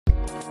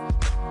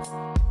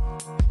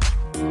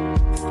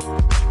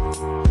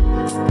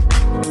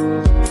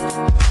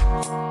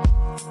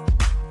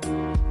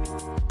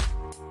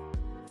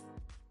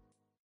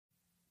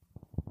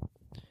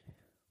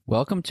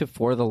Welcome to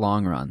For the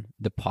Long Run,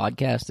 the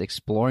podcast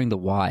exploring the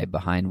why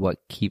behind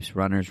what keeps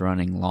runners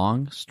running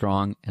long,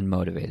 strong, and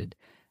motivated.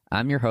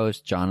 I'm your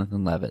host,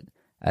 Jonathan Levitt.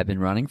 I've been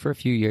running for a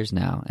few years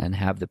now and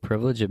have the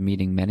privilege of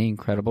meeting many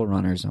incredible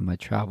runners on my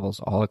travels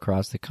all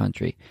across the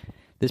country.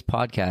 This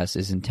podcast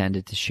is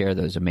intended to share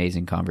those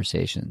amazing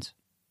conversations.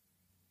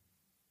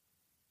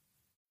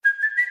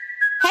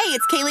 Hey,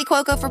 it's Kaylee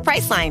Cuoco for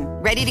Priceline.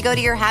 Ready to go to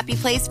your happy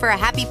place for a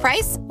happy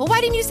price? Well, why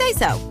didn't you say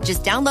so?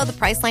 Just download the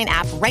Priceline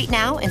app right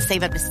now and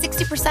save up to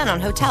 60% on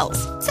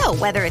hotels. So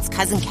whether it's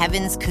Cousin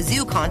Kevin's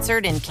Kazoo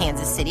Concert in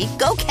Kansas City,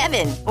 go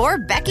Kevin, or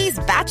Becky's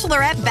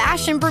Bachelorette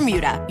Bash in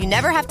Bermuda, you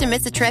never have to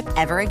miss a trip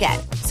ever again.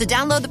 So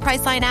download the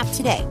Priceline app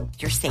today.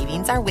 Your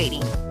savings are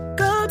waiting.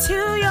 Go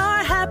to your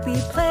happy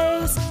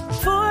place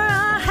for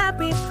a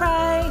happy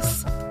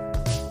price.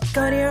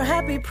 Go to your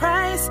happy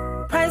price,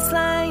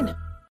 Priceline.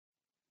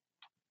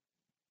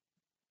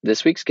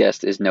 This week's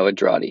guest is Noah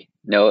Droddy.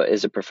 Noah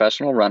is a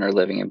professional runner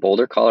living in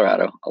Boulder,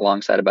 Colorado,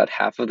 alongside about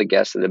half of the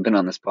guests that have been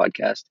on this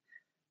podcast.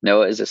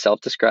 Noah is a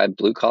self-described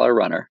blue-collar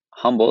runner,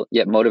 humble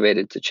yet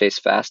motivated to chase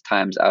fast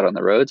times out on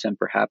the roads and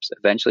perhaps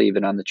eventually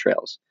even on the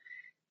trails.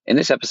 In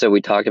this episode, we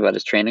talked about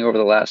his training over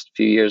the last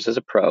few years as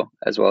a pro,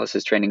 as well as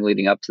his training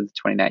leading up to the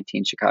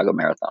 2019 Chicago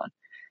Marathon.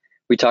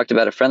 We talked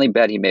about a friendly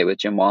bet he made with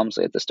Jim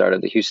Walmsley at the start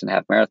of the Houston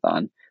Half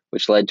Marathon,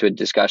 which led to a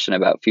discussion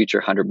about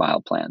future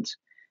 100-mile plans.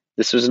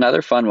 This was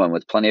another fun one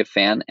with plenty of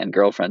fan and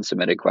girlfriend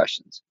submitted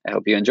questions. I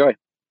hope you enjoy.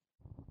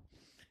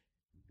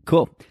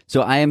 Cool.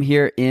 So I am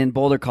here in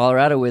Boulder,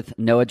 Colorado with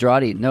Noah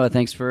Droddy. Noah,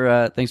 thanks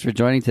for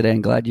joining today.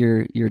 I'm glad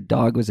your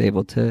dog was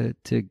able to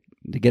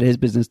get his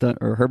business done,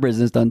 or her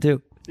business done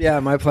too. Yeah,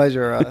 my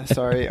pleasure.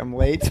 Sorry I'm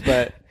late,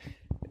 but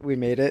we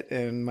made it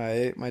and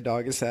my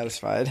dog is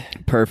satisfied.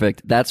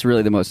 Perfect. That's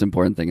really the most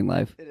important thing in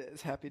life. It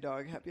is. Happy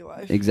dog, happy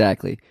life.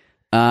 Exactly.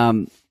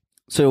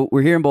 So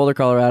we're here in Boulder,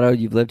 Colorado.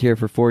 You've lived here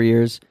for 4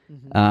 years.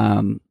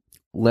 Mm-hmm.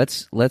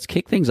 Let's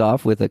kick things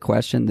off with a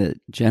question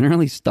that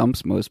generally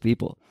stumps most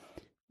people.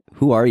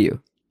 Who are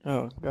you?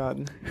 Oh,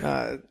 God.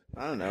 I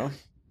don't know.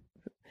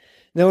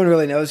 No one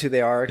really knows who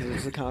they are because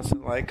it's a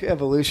constant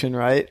evolution,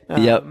 right?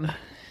 Yep.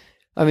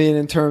 I mean,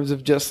 in terms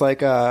of just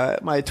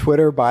my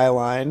Twitter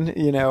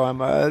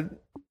byline,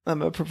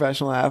 I'm a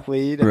professional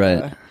athlete,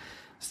 right?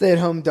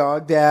 Stay-at-home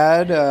dog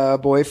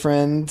dad,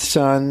 boyfriend,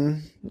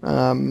 son,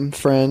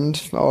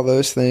 friend, all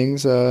those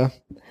things. Any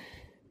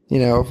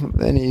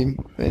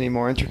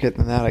more intricate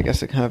than that, I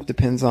guess it kind of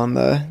depends on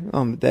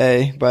the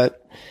day.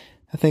 But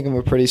I think I'm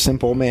a pretty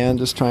simple man,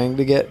 just trying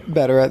to get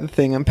better at the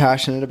thing I'm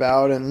passionate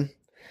about, and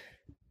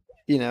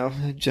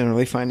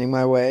generally finding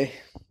my way.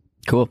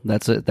 Cool.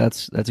 That's a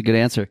good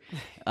answer.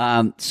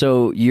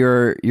 So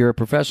you're a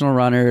professional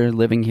runner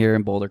living here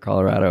in Boulder,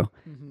 Colorado.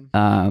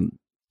 Mm-hmm.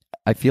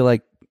 I feel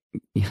like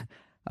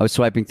I was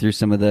swiping through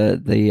some of the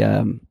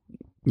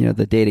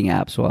dating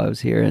apps while I was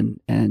here,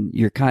 and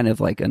you're kind of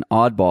like an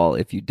oddball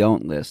if you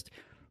don't list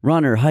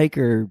runner,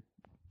 hiker,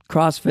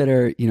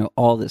 CrossFitter,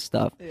 all this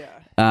stuff.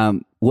 Yeah.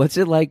 What's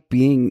it like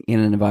being in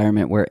an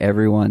environment where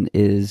everyone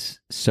is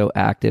so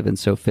active and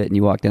so fit, and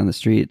you walk down the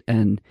street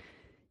and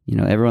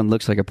everyone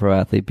looks like a pro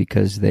athlete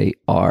because they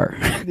are?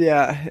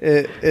 Yeah,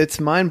 it's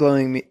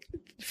mind-blowing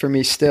for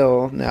me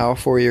still now,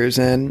 4 years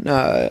in.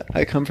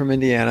 I come from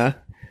Indiana.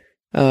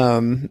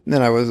 And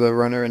I was a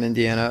runner in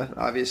Indiana,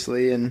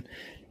 obviously, and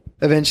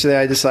eventually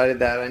I decided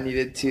that I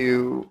needed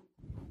to,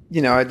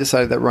 I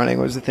decided that running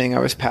was the thing I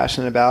was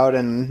passionate about,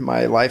 and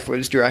my life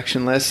was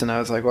directionless, and I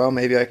was like, well,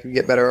 maybe I could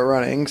get better at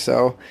running.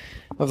 So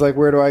I was like,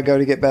 where do I go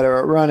to get better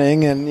at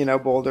running? And,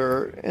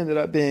 Boulder ended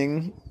up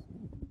being,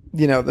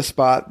 the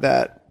spot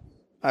that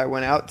I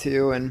went out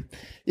to. And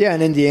yeah,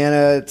 in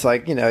Indiana, it's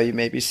like, you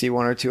maybe see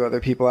one or two other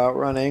people out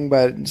running,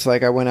 but it's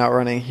like I went out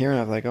running here and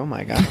I was like, oh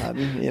my God,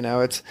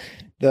 it's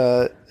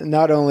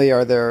not only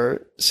are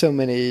there so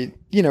many,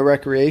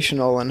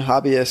 recreational and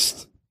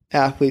hobbyist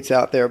athletes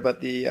out there,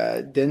 but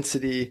the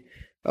density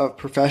of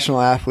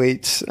professional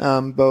athletes,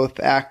 both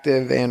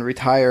active and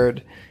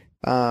retired,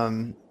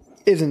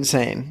 is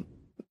insane.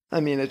 I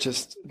mean, it's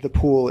just, the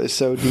pool is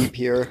so deep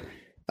here,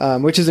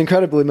 which is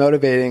incredibly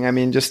motivating. I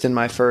mean, just in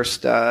my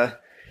first,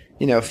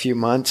 few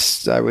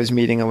months, I was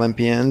meeting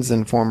Olympians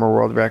and former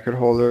world record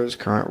holders,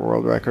 current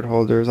world record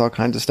holders, all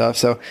kinds of stuff.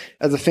 So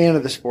as a fan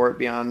of the sport,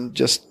 beyond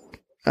just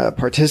a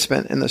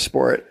participant in the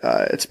sport,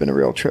 it's been a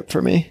real trip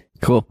for me.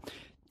 Cool.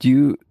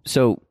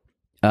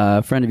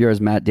 A friend of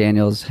yours, Matt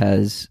Daniels,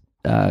 has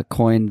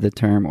coined the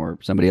term, or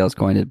somebody else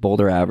coined it,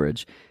 Boulder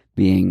Average,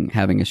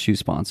 having a shoe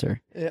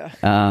sponsor.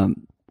 Yeah.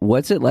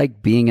 What's it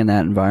like being in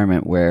that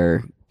environment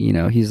where,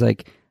 he's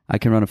like, I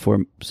can run a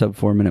sub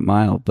 4 minute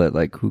mile, but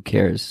who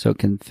cares? So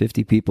can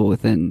 50 people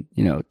within,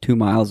 2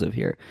 miles of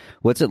here.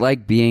 What's it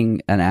like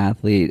being an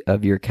athlete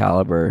of your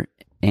caliber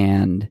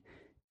and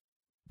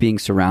being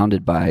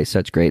surrounded by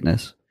such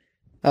greatness?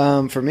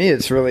 For me,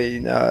 it's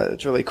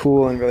really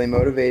cool and really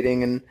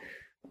motivating. And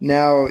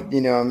now,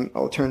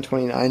 I'll turn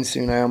 29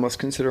 soon. I almost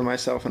consider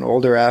myself an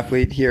older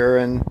athlete here.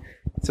 And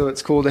so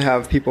it's cool to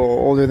have people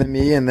older than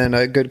me and then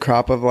a good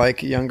crop of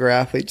like younger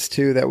athletes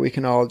too, that we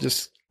can all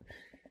just,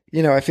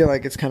 I feel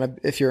like it's kind of,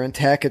 if you're in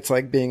tech, it's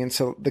like being in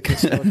the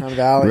Silicon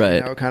Valley,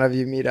 Right. kind of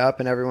you meet up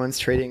and everyone's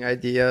trading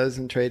ideas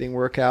and trading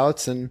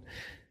workouts and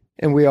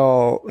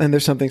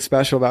there's something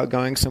special about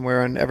going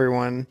somewhere and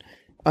everyone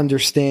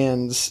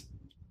understands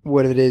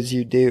what it is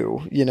you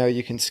do.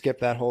 You can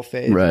skip that whole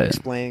phase Right. of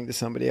explaining to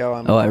somebody,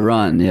 I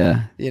run.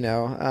 Yeah.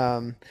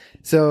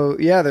 So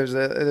yeah, there's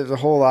a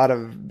whole lot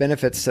of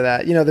benefits to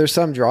that. There's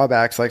some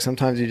drawbacks, like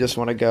sometimes you just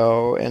want to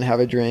go and have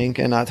a drink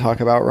and not talk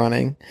about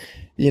running,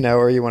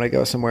 or you want to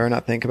go somewhere and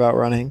not think about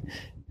running.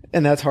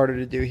 And that's harder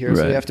to do here.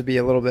 So Right. you have to be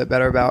a little bit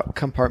better about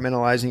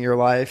compartmentalizing your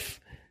life.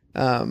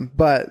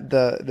 But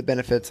the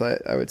benefits,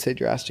 I would say,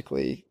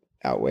 drastically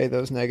outweigh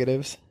those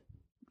negatives.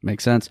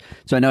 Makes sense.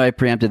 So I know I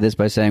preempted this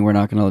by saying we're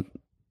not going to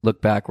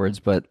look backwards,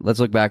 but let's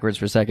look backwards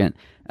for a second.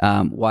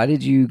 Why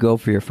did you go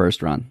for your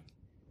first run?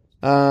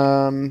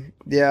 Well,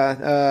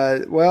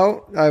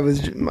 I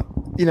was,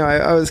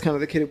 I was kind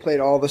of the kid who played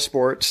all the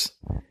sports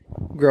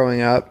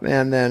growing up.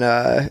 And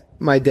then,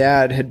 my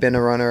dad had been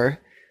a runner,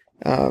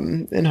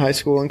 in high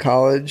school and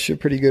college, a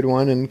pretty good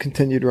one, and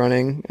continued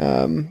running,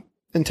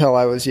 until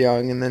I was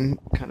young and then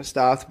kind of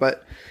stopped.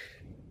 But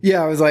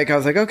yeah, I was like,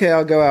 okay,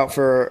 I'll go out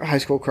for high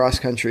school cross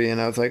country.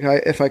 And I was like,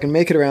 if I can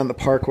make it around the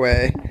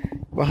parkway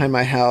behind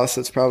my house,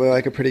 that's probably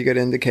like a pretty good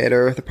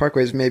indicator. The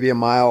parkway is maybe a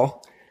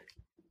mile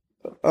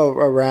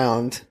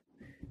around.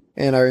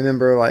 And I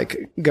remember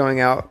like going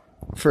out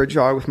for a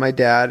jog with my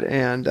dad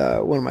and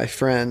one of my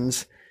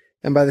friends.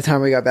 And by the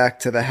time we got back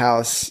to the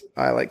house,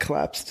 I like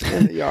collapsed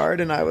in the yard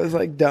and I was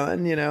like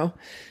done,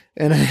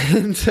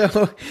 and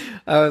so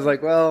I was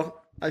like,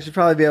 well, I should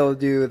probably be able to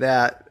do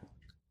that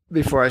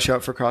before I show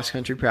up for cross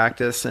country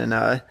practice. And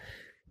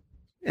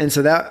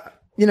so that,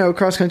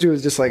 cross country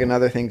was just like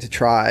another thing to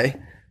try,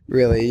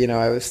 really.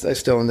 I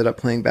still ended up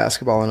playing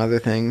basketball and other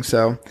things.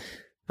 So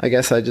I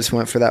guess I just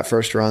went for that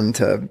first run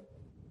to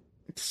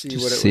see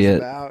Just what it see was it.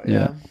 about.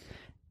 Yeah.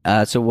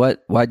 So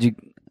why'd you,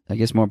 I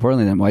guess more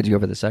importantly then, why'd you go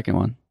for the second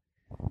one?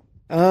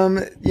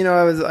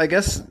 I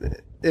guess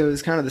it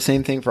was kind of the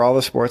same thing for all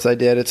the sports I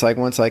did. It's like,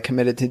 once I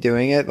committed to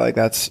doing it, like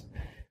that's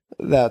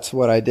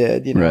what I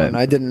did, Right. and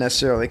I didn't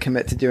necessarily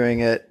commit to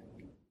doing it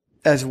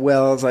as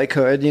well as I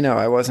could.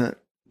 I wasn't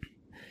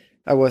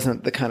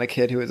the kind of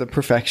kid who was a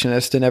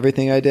perfectionist in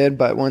everything I did,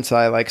 but once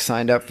I like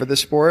signed up for the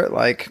sport,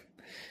 like,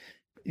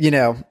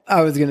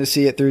 I was going to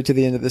see it through to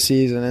the end of the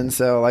season. And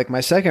so like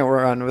my second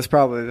run was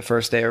probably the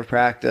first day of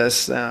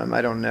practice.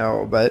 I don't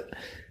know, but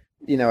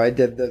I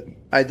did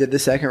the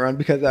second run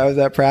because I was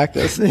at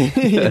practice.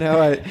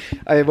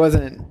 I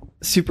wasn't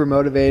super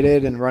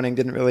motivated and running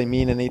didn't really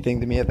mean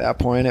anything to me at that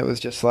point. It was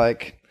just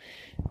like,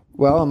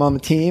 well, I'm on the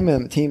team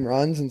and the team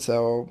runs. And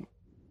so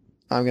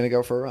I'm going to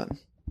go for a run.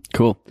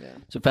 Cool. Yeah.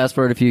 So fast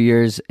forward a few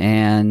years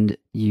and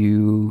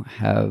you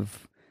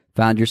have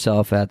found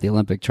yourself at the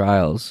Olympic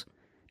trials.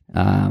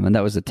 And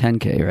that was a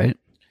 10K, right?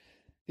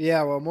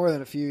 Yeah. Well, more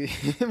than a few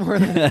years.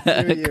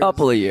 A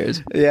couple of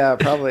years. Yeah,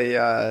 probably,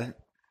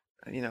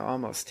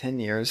 almost 10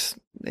 years,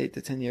 8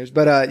 to 10 years.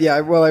 But, I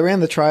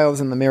ran the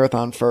trials and the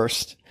marathon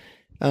first.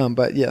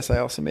 But yes, I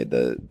also made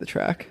the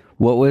track.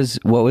 What was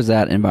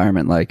that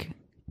environment like?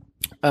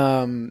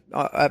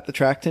 At the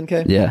track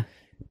 10K? Yeah.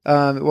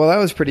 Well, that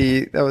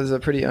was a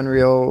pretty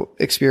unreal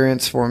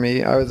experience for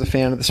me. I was a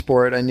fan of the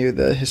sport. I knew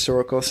the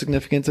historical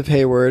significance of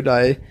Hayward.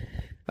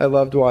 I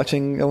loved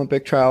watching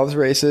Olympic trials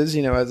races,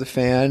 as a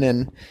fan.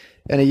 And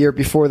a year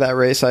before that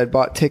race, I had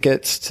bought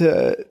tickets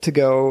to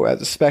go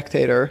as a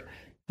spectator.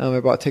 I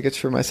bought tickets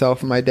for myself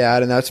and my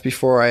dad. And that's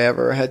before I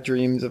ever had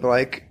dreams of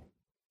like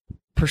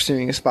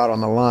pursuing a spot on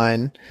the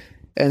line.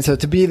 And so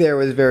to be there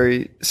was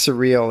very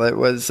surreal. It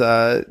was,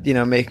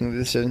 making the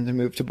decision to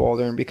move to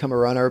Boulder and become a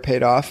runner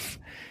paid off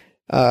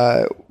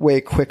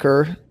way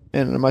quicker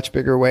and in a much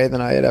bigger way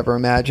than I had ever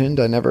imagined.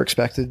 I never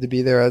expected to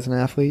be there as an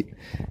athlete.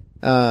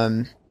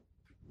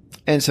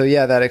 And so,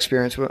 yeah, that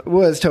experience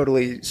was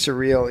totally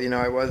surreal.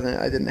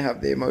 I didn't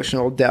have the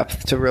emotional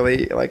depth to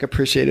really like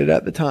appreciate it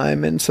at the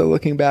time. And so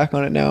looking back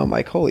on it now, I'm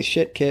like, holy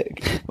shit, kid.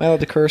 Am I allowed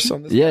to curse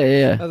on this?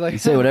 Yeah. I was like, you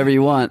say whatever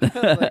you want. I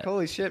was like,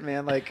 holy shit,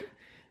 man. Like,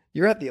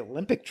 you're at the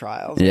Olympic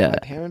trials. Yeah. My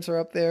parents are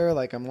up there.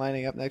 Like, I'm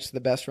lining up next to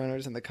the best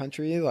runners in the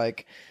country.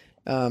 Like,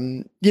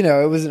 it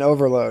was an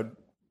overload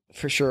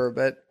for sure,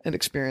 but an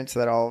experience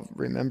that I'll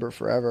remember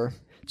forever.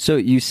 So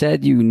you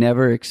said you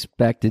never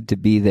expected to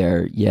be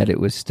there, yet it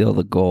was still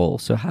the goal.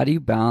 So how do you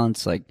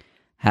balance like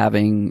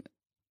having,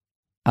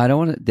 I don't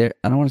want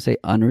to say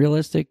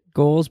unrealistic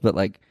goals, but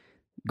like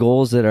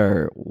goals that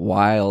are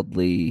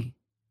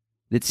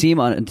that seem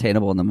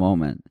unattainable in the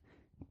moment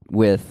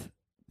with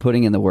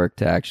putting in the work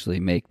to actually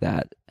make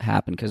that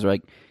happen? Because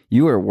like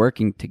you were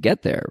working to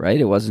get there,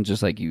 right? It wasn't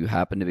just like you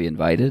happened to be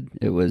invited.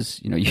 It was,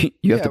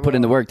 you have to put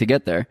in the work to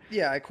get there.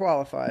 Yeah, I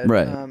qualified.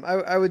 Right.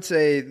 I would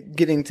say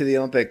getting to the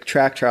Olympic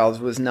track trials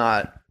was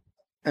not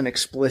an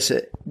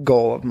explicit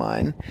goal of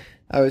mine.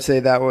 I would say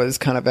that was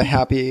kind of a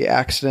happy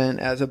accident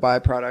as a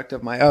byproduct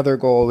of my other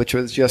goal, which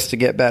was just to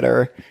get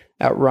better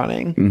at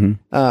running,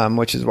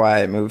 which is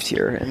why I moved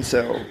here. And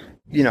so,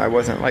 I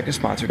wasn't like a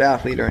sponsored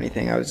athlete or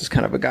anything. I was just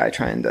kind of a guy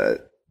trying to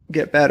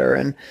get better.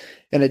 And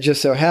it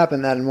just so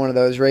happened that in one of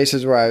those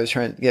races where I was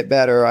trying to get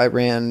better, I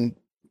ran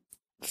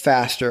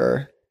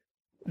faster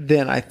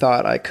than I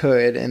thought I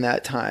could. And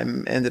that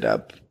time ended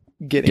up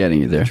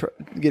getting you there,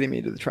 getting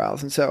me to the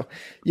trials. And so,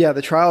 yeah,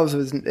 the trials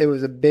was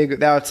a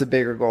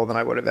bigger goal than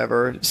I would have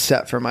ever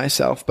set for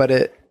myself. But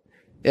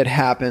it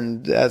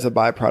happened as a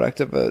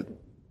byproduct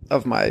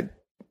of my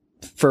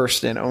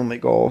first and only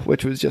goal,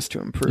 which was just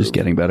to improve, just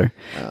getting better.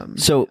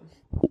 So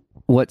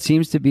what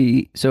seems to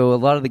be, so a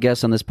lot of the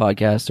guests on this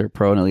podcast are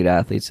pro and elite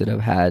athletes that have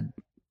had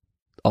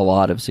a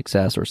lot of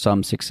success or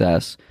some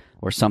success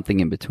or something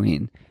in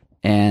between.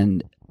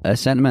 And a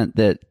sentiment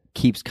that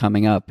keeps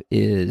coming up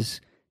is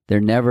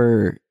they're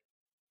never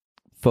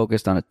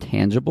focused on a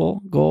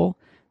tangible goal.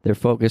 They're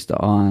focused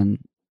on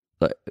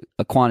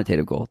a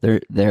quantitative goal.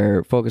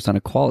 They're focused on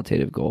a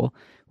qualitative goal,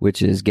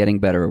 which is getting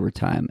better over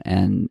time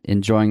and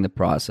enjoying the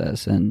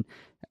process and,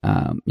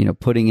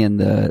 putting in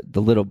the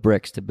little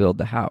bricks to build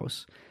the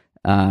house.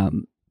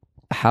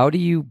 How do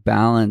you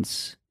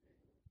balance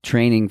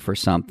training for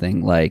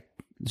something like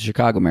the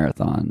Chicago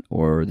Marathon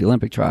or the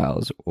Olympic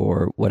trials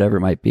or whatever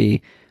it might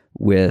be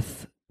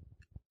with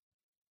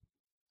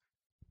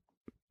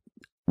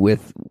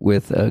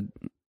a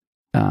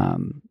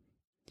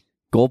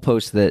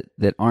goalposts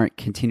that aren't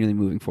continually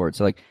moving forward?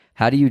 So like,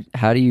 how do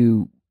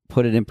you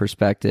put it in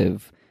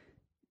perspective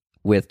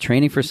with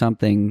training for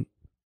something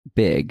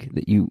big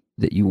that you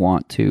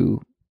want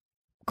to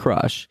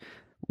crush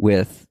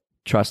with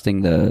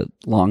trusting the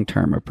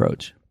long-term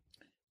approach?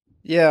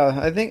 Yeah,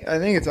 I think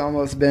it's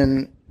almost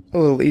been a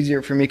little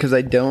easier for me because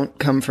I don't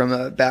come from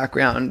a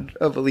background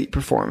of elite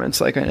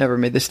performance. Like I never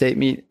made the state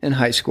meet in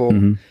high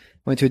school.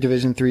 Went to a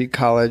Division III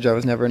college. I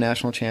was never a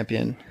national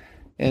champion.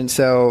 And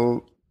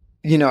so,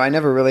 I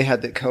never really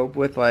had to cope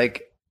with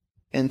like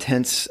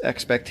intense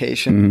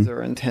expectations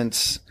or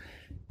intense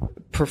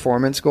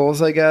performance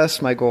goals, I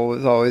guess. My goal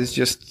was always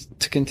just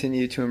to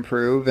continue to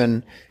improve.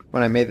 And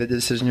when I made the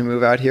decision to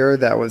move out here,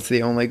 that was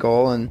the only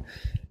goal. And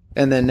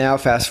then now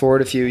fast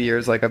forward a few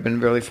years, like I've been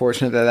really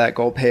fortunate that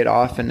goal paid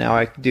off. And now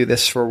I do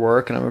this for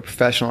work and I'm a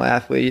professional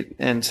athlete.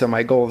 And so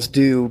my goals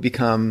do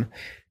become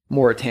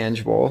more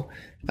tangible.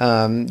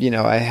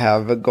 I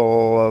have a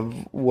goal of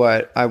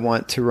what I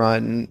want to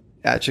run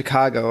at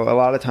Chicago. A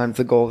lot of times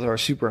the goals are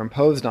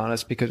superimposed on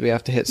us because we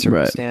have to hit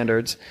certain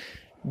standards,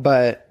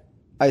 but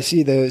I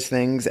see those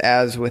things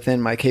as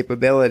within my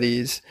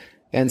capabilities.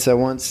 And so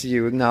once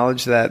you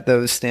acknowledge that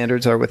those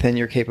standards are within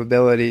your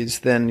capabilities,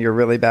 then you're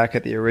really back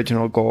at the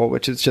original goal,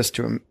 which is just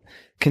to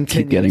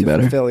continue to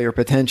fulfill your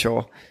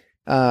potential.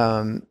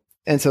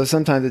 And so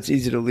sometimes it's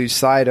easy to lose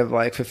sight of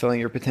like fulfilling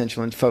your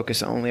potential and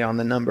focus only on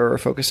the number or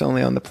focus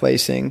only on the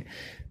placing.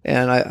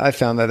 And I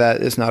found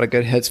that is not a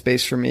good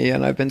headspace for me.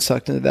 And I've been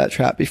sucked into that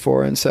trap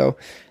before. And so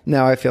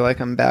now I feel like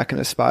I'm back in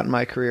a spot in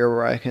my career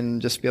where I can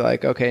just be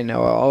like, okay,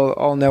 Noah,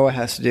 all Noah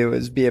has to do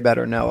is be a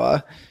better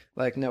Noah.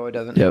 Like Noah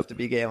doesn't have to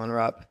be Galen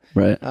Rupp.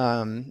 Right.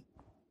 And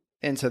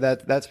so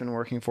that's been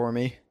working for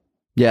me.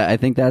 Yeah. I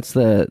think that's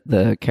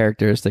the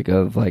characteristic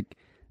of like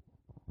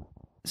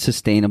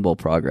sustainable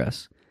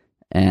progress.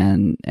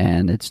 And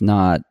it's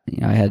not,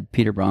 I had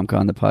Peter Bromka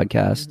on the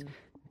podcast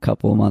a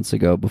couple of months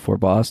ago before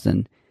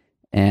Boston,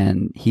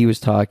 and he was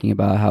talking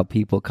about how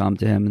people come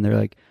to him and they're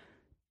like,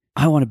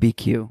 I want to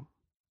BQ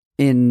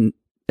in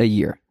a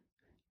year.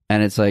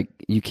 And it's like,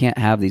 you can't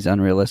have these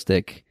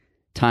unrealistic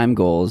time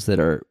goals that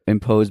are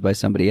imposed by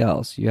somebody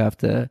else. You have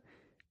to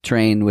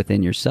train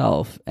within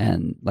yourself.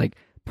 And like,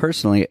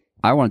 personally,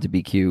 I wanted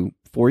to BQ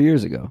 4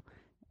 years ago,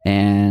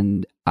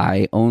 and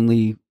I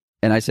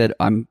said,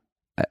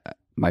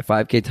 my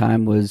 5K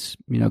time was,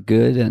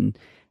 good. And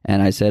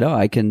I said,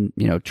 I can,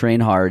 train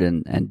hard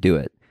and do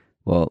it.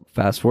 Well,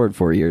 fast forward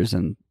 4 years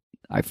and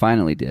I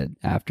finally did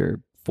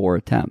after 4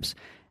 attempts.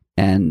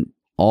 And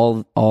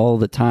all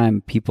the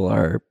time people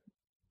are,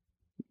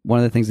 one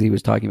of the things that he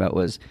was talking about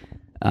was,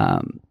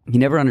 he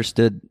never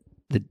understood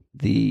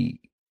the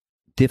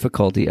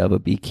difficulty of a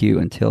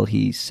BQ until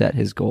he set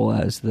his goal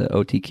as the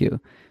OTQ,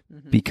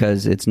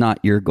 because it's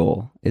not your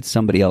goal. It's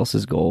somebody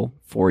else's goal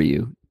for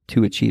you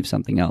to achieve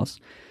something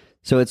else.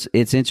 So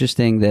it's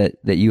interesting that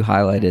you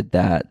highlighted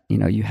that,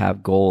 you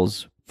have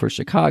goals for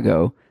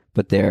Chicago,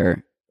 but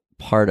they're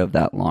part of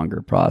that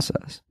longer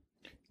process.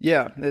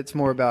 Yeah, it's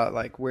more about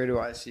like, where do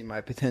I see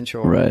my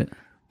potential? Right.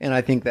 And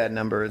I think that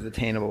number is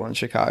attainable in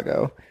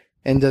Chicago.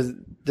 And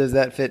does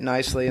that fit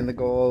nicely in the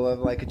goal of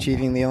like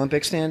achieving the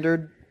Olympic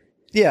standard?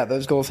 Yeah,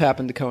 those goals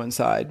happen to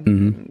coincide.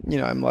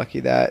 I'm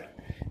lucky that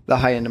the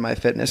high end of my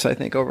fitness, I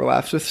think,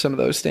 overlaps with some of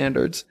those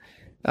standards.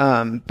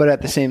 But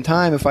at the same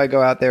time, if I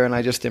go out there and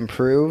I just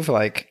improve,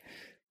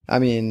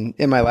 in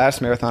my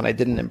last marathon, I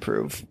didn't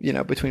improve,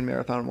 between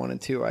marathon 1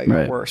 and 2, I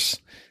got worse,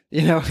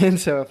 and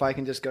so if I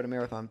can just go to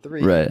marathon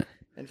 3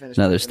 and finish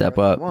another step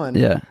up, 1,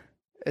 yeah,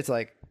 it's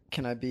like,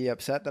 can I be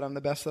upset that I'm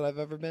the best that I've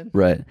ever been?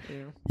 Right. You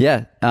know?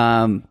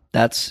 Yeah.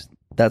 That's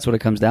what it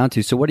comes down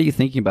to. So what are you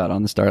thinking about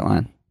on the start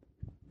line?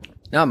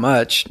 Not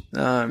much.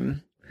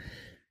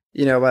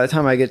 You know, by the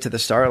time I get to the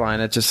start line,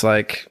 it's just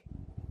like,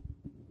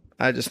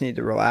 I just need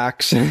to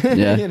relax,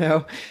 Yeah. you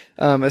know,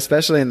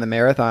 especially in the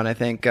marathon. I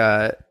think,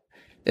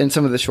 in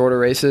some of the shorter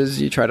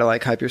races, you try to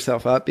like hype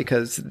yourself up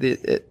because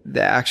the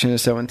action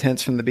is so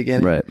intense from the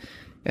beginning. Right.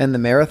 And the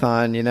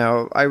marathon, you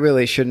know, I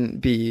really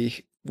shouldn't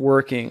be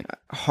working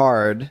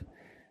hard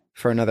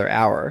for another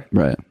hour.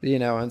 Right. You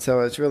know, and so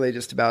it's really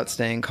just about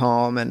staying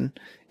calm, and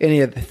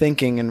any of the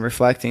thinking and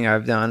reflecting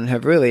I've done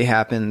have really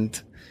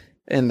happened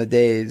in the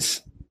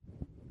days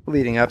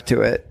leading up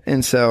to it.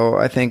 And so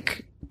I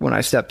think when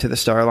I step to the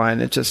start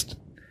line, it's just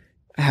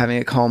having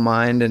a calm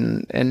mind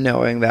and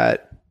knowing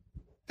that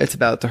it's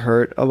about to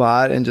hurt a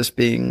lot, and just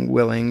being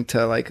willing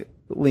to like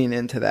lean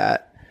into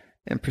that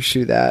and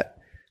pursue that.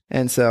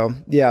 And so,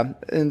 yeah,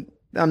 and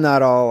I'm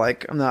not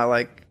like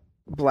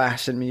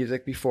blasting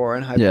music before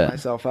and hyping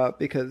myself up,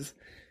 because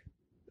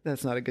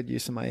that's not a good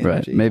use of my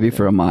energy. Right. Maybe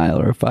for a mile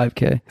or a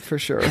 5K. For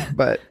sure.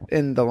 But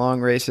in the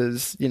long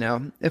races, you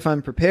know, if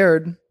I'm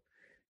prepared,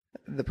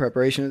 the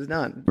preparation is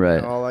done. Right.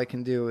 You know, all I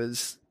can do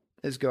is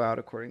go out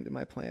according to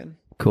my plan.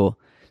 Cool.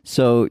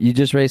 So you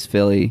just raced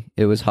Philly.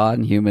 It was hot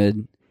and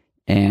humid,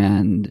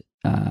 and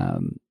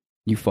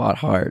you fought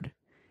hard,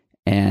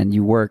 and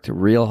you worked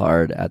real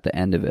hard at the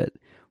end of it.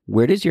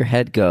 Where does your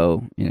head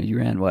go? You know, you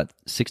ran what,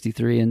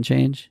 63 and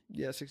change?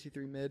 Yeah,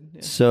 63 mid.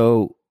 Yeah.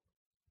 So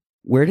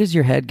where does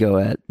your head go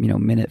at, you know,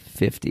 minute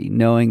 50,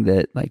 knowing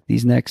that like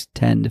these next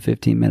 10 to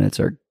 15 minutes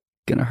are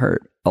going to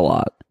hurt a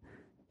lot?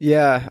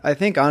 Yeah, I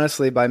think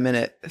honestly by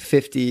minute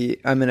 50,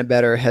 I'm in a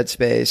better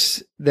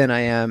headspace than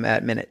I am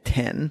at minute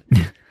 10.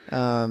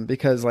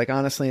 Because like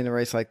honestly in a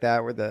race like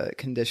that where the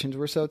conditions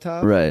were so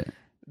tough. Right.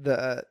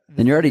 And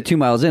you're already 2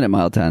 miles in at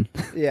mile 10.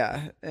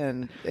 Yeah.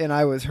 And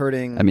I was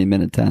hurting. I mean,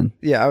 minute 10.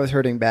 Yeah, I was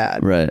hurting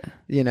bad. Right.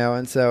 You know,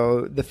 and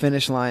so the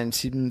finish line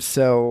seemed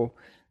so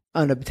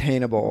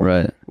unobtainable.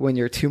 Right. When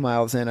you're 2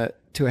 miles in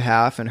to a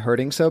half and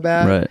hurting so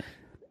bad. Right.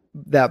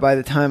 That by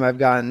the time I've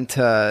gotten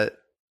to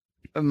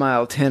a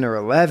mile 10 or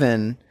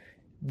 11,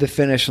 the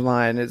finish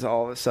line is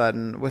all of a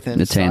sudden within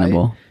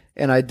attainable. sight.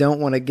 And I don't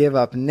want to give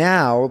up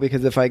now,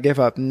 because if I give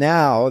up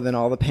now, then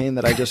all the pain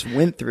that I just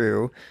went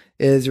through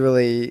is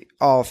really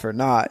all for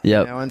naught.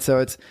 Yep. You know? And so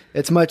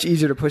it's much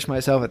easier to push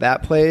myself at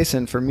that place.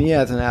 And for me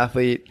as an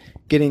athlete,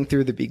 getting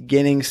through the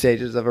beginning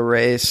stages of a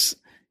race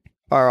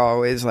are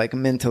always like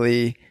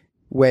mentally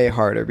way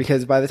harder,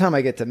 because by the time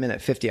I get to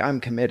minute 50,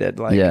 I'm committed.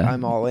 Like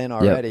I'm all in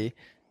already.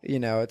 Yep. You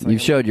know, it's like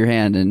you've showed your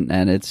hand, and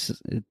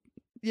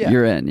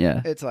you're in.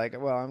 Yeah. It's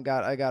like, well,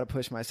 I got to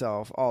push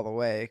myself all the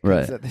way.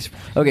 Right. At this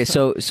point, okay.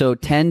 So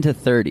 10 to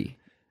 30,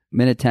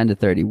 minute 10 to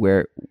 30,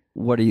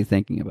 what are you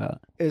thinking about?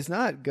 It's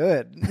not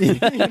good. You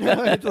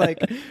know, it's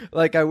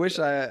like I wish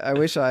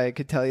I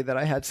could tell you that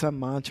I had some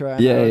mantra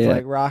and I was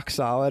like rock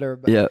solid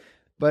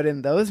but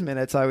in those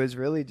minutes I was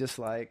really just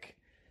like,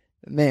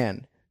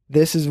 man,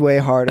 this is way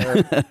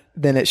harder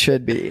than it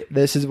should be.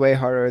 This is way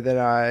harder than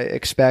I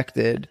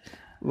expected.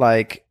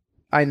 Like,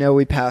 I know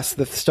we passed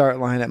the start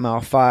line at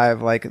mile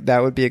 5. Like,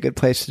 that would be a good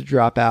place to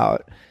drop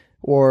out.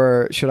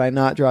 Or should I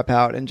not drop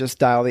out and just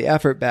dial the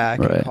effort back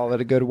and call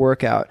it a good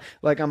workout?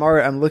 Like,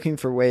 I'm looking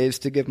for ways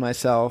to give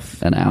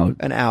myself an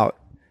out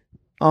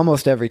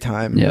almost every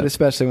time, but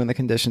especially when the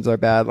conditions are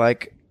bad.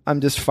 Like,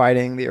 I'm just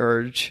fighting the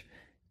urge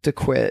to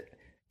quit.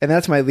 And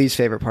that's my least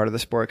favorite part of the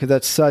sport, because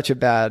that's such a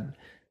bad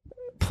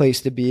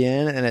place to be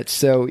in, and it's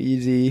so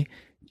easy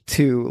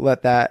to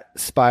let that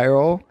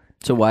spiral.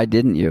 So why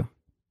didn't you?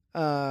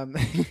 I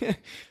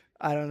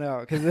don't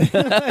know,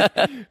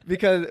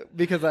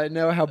 because I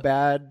know how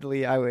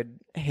badly I would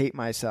hate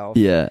myself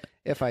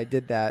if I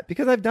did that,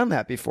 because I've done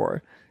that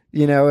before.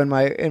 You know, in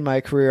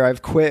my career,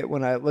 I've quit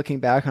when looking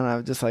back on it,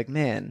 I'm just like,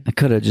 man, I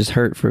could have just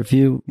hurt for a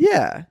few.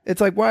 Yeah. It's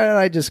like, why did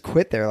I just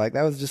quit there? Like,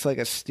 that was just like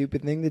a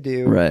stupid thing to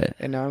do. Right.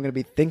 And now I'm going to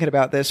be thinking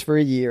about this for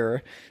a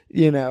year,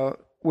 you know,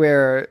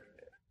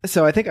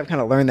 so I think I've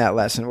kind of learned that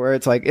lesson, where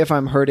it's like, if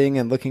I'm hurting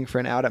and looking for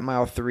an out at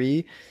mile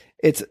 3,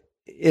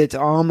 it's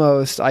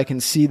almost, I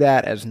can see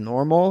that as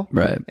normal.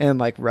 Right. And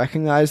like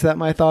recognize that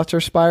my thoughts are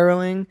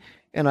spiraling,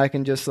 and I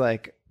can just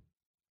like,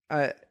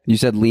 you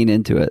said lean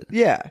into it.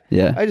 Yeah.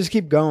 Yeah. I just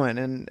keep going.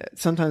 And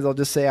sometimes I'll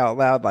just say out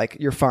loud, like,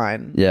 you're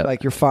fine. Yeah.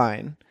 Like, you're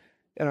fine.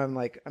 And I'm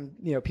like,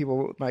 you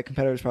know, my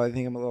competitors probably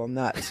think I'm a little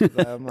nuts,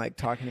 but I'm like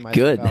talking to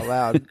myself out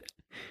loud.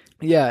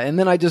 Yeah. And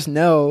then I just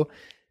know,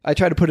 I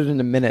try to put it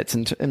into minutes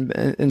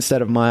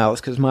instead of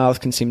miles, because miles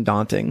can seem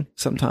daunting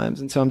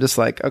sometimes. And so I'm just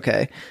like,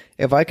 okay,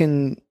 if I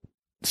can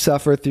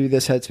suffer through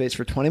this headspace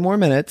for 20 more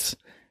minutes,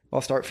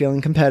 I'll start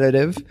feeling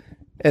competitive,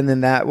 and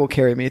then that will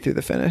carry me through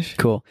the finish.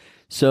 Cool.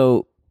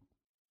 So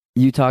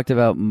you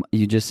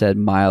just said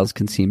miles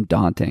can seem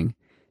daunting.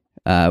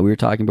 We were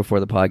talking before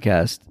the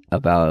podcast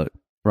about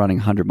running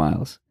 100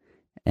 miles,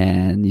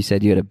 and you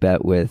said you had a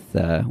bet with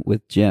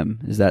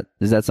Jim. Is that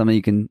something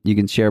you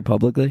can share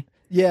publicly?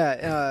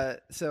 Yeah.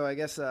 So I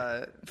guess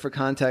for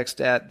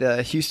context, at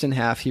the Houston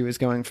half, he was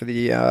going for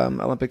the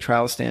Olympic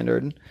trial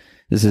standard.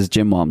 This is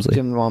Jim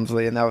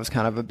Walmsley. And that was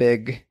kind of a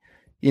big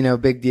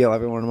deal.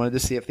 Everyone wanted to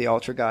see if the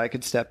ultra guy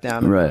could step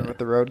down and run with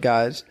the road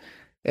guys.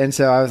 And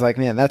so I was like,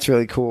 man, that's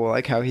really cool.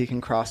 Like how he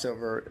can cross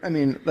over. I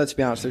mean, let's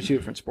be honest, they're two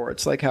different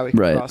sports. Like how he can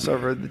cross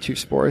over the two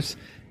sports.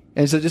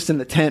 And so just in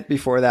the tent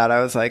before that,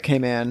 I was like, hey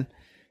man,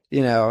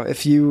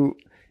 if you,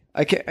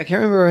 I can't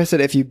remember if I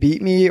said if you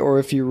beat me or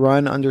if you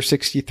run under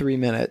 63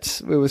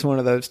 minutes. It was one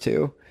of those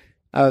two.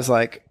 I was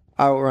like,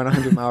 I will run a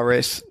 100-mile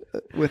race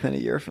within a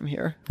year from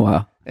here.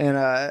 Wow.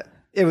 And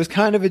it was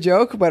kind of a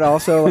joke, but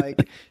also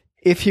like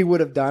if he would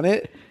have done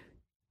it,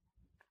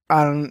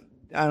 I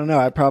don't know.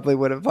 I probably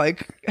would have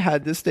like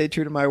had to stay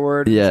true to my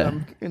word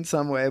in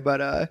some way.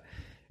 But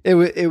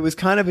it was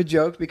kind of a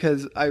joke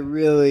because I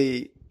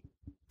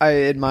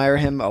admire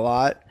him a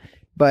lot.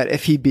 But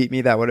if he beat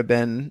me, that would have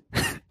been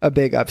a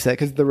big upset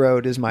because the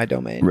road is my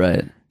domain.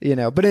 Right.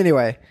 But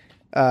anyway,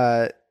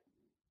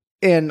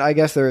 and I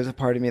guess there is a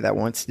part of me that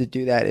wants to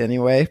do that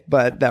anyway,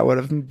 but that would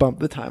have bumped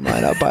the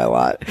timeline up by a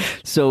lot.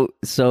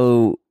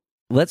 So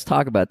let's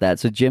talk about that.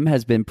 So Jim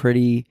has been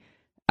pretty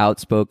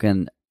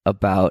outspoken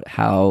about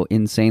how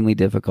insanely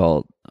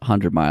difficult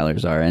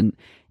 100-milers are.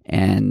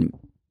 And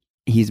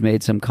he's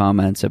made some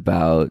comments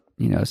about,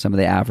 some of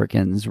the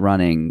Africans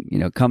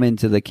running, come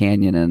into the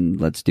canyon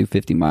and let's do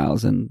 50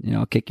 miles and,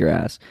 I'll kick your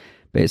ass,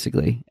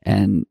 basically.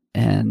 And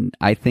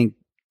I think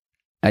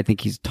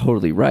he's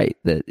totally right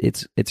that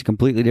it's a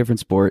completely different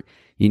sport.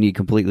 You need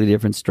completely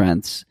different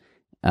strengths.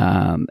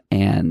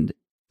 And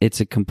it's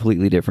a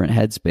completely different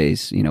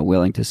headspace,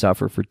 willing to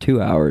suffer for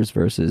 2 hours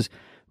versus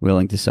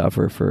willing to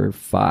suffer for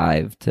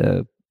 5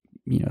 to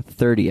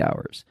 30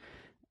 hours.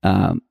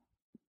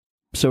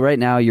 So right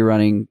now you're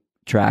running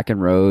track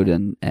and road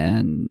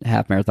and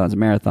half marathons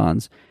and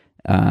marathons.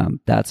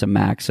 That's a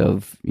max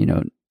of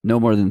no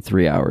more than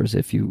 3 hours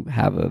if you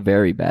have a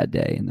very bad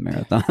day in the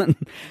marathon.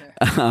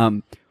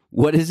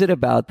 What is it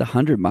about the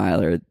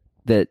 100-miler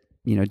that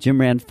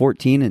Jim ran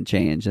 14 and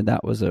change, and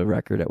that was a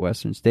record at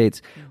Western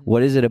States?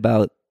 What is it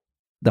about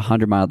the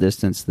 100-mile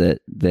distance that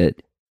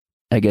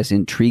I guess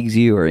intrigues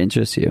you or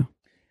interests you?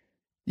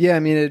 Yeah, I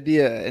mean, it'd be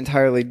an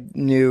entirely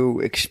new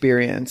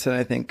experience, and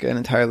I think an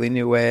entirely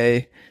new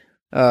way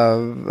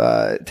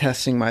of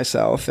testing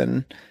myself,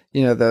 and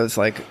those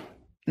like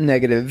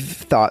negative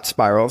thought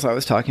spirals I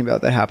was talking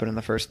about that happen in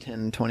the first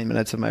 10-20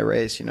 minutes of my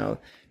race.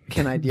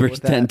 Can I deal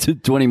with that? 10 to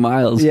 20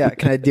 miles. Yeah,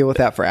 can I deal with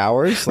that for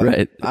hours?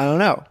 Right. I don't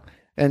know.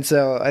 And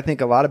so I think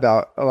a lot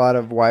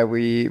of why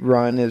we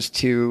run is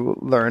to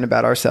learn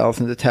about ourselves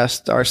and to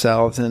test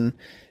ourselves. And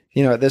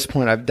at this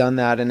point, I've done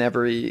that in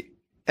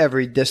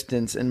every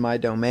distance in my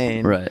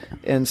domain. Right.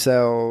 And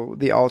so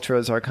the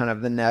ultras are kind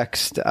of the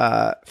next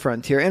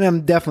frontier. And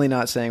I'm definitely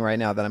not saying right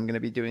now that I'm going to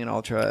be doing an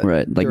ultra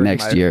like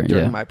next year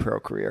during my pro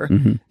career.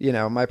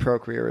 Mm-hmm. My pro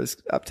career is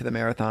up to the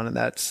marathon, and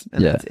that's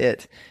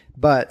it.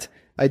 But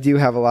I do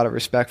have a lot of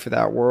respect for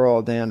that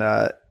world, and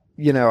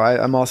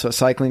I'm also a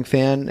cycling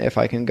fan. If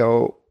I can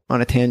go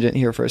on a tangent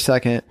here for a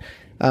second,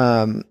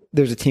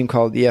 there's a team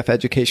called EF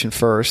Education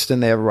First,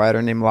 and they have a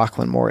rider named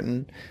Lachlan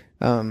Morton,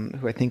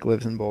 who I think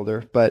lives in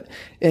Boulder. But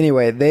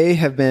anyway, they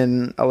have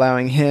been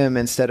allowing him,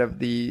 instead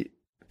of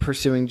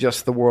pursuing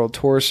just the world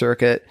tour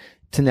circuit,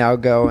 to now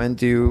go and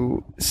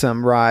do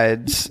some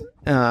rides.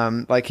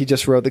 Like he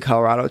just rode the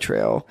Colorado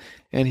Trail,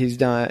 and he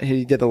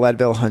did the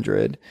Leadville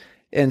 100.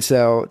 And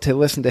so to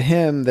listen to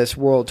him, this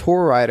world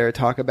tour rider,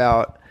 talk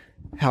about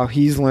how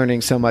he's learning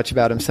so much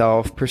about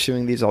himself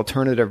pursuing these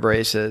alternative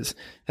races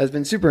has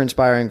been super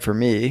inspiring for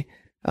me.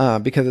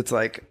 Because it's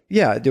like,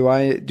 yeah, do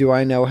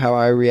I know how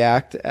I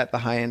react at the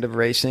high end of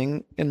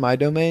racing in my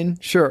domain?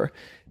 Sure.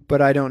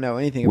 But I don't know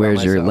anything about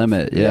myself. Where's your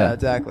limit? Yeah,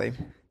 exactly.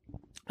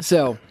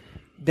 So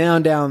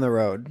down the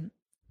road,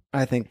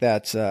 I think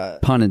that's,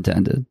 pun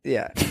intended.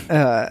 Yeah.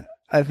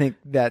 I think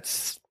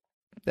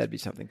that'd be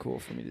something cool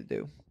for me to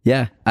do.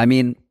 Yeah. I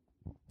mean,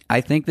 I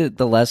think that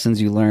the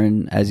lessons you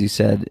learn, as you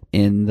said,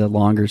 in the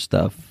longer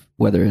stuff,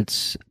 whether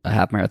it's a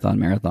half marathon,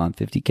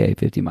 50K,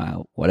 50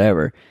 mile,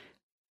 whatever,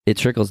 it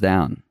trickles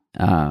down.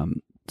 So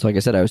like I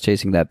said, I was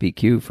chasing that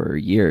BQ for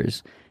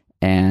years,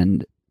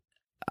 and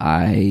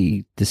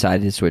I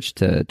decided to switch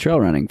to trail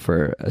running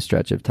for a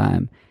stretch of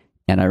time,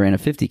 and I ran a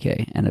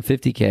 50K, and a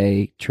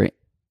 50K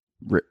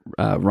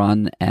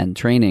run and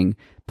training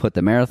put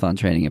the marathon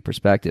training in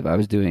perspective. I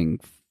was doing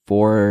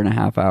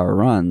 4.5 hour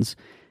runs,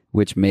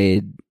 which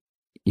made,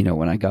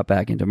 when I got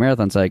back into a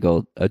marathon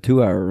cycle, a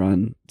 2 hour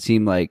run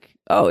seemed like,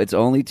 oh, it's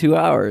only 2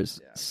 hours.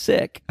 Yeah.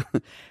 Sick.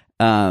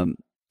 And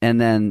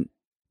then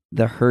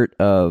the hurt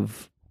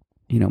of,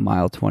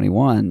 mile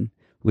 21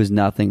 was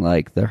nothing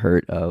like the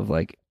hurt of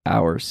like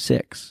hour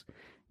 6.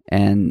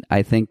 And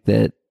I think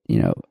that,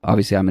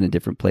 obviously I'm in a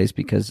different place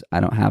because I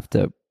don't have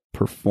to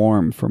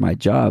perform for my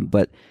job,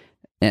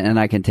 and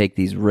I can take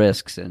these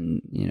risks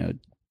and,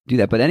 do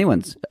that. But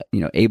anyone's,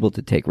 able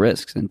to take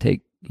risks and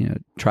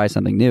try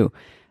something new.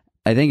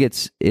 I think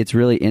it's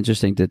really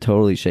interesting to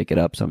totally shake it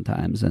up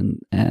sometimes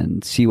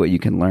and see what you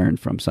can learn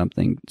from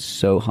something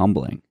so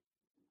humbling.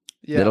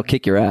 Yeah. that'll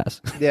kick your ass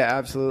Yeah,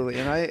 absolutely.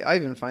 And I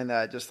even find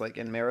that just like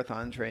in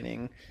marathon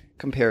training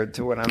compared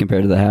to when I'm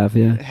compared to the half.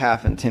 Yeah.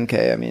 half and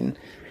 10K. I mean,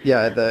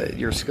 yeah,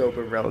 your scope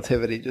of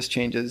relativity just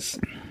changes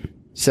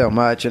so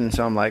much. And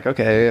so I'm like,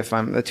 okay, if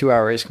I'm a 2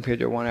 hour race compared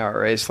to a 1 hour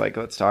race, like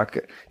let's talk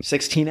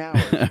 16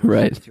 hours,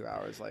 Right. 2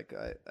 hours. Like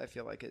I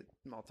feel like it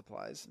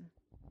multiplies.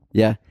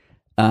 Yeah.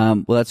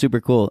 Well, that's super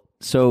cool.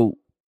 So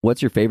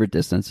what's your favorite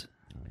distance?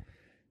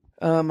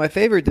 My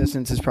favorite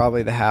distance is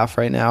probably the half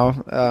right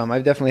now.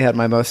 I've definitely had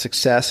my most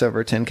success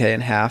over 10K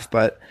and half,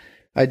 but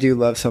I do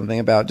love something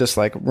about just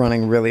like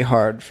running really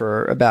hard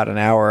for about an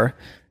hour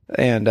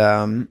and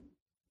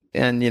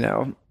you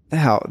know,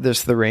 how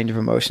there's the range of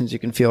emotions you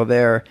can feel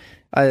there.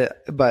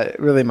 But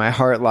really my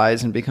heart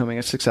lies in becoming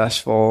a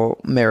successful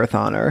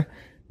marathoner.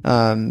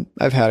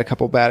 I've had a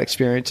couple bad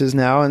experiences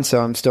now, and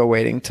so I'm still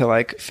waiting to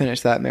like finish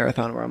that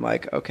marathon where I'm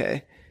like,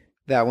 okay,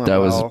 that went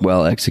well. Was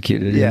well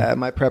executed. Yeah,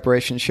 my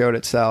preparation showed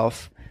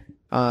itself.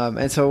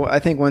 And so I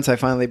think once I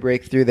finally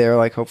break through there,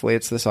 like hopefully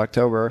it's this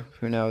October,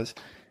 who knows?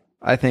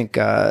 I think,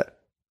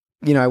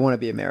 you know, I want to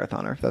be a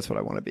marathoner. That's what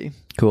I want to be.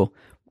 Cool.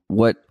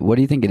 What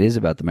do you think it is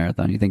about the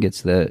marathon? You think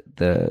it's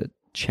the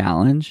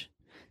challenge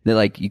that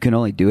like you can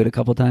only do it a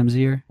couple times a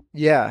year?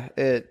 Yeah,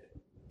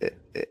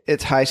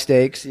 it's high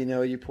stakes. You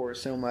know, you pour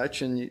so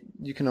much, and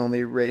you can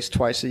only race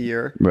twice a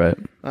year. Right.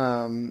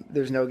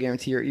 There's no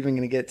guarantee you're even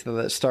going to get to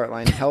the start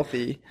line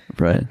healthy.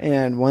 Right.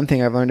 And one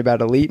thing I've learned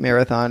about elite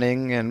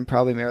marathoning and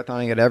probably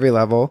marathoning at every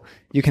level,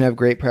 you can have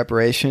great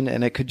preparation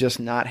and it could just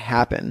not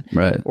happen.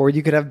 Right. Or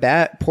you could have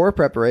poor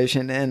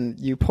preparation and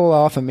you pull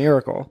off a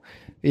miracle.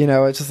 You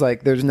know, it's just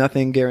like there's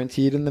nothing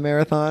guaranteed in the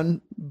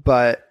marathon,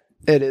 but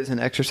it is an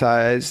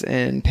exercise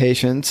in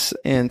patience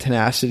and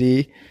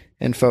tenacity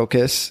and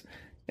focus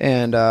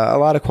and a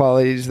lot of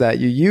qualities that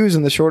you use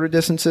in the shorter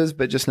distances,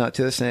 but just not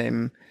to the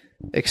same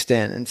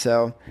extent. And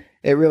so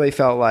it really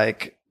felt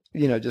like,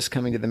 you know, just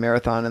coming to the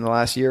marathon in the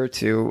last year or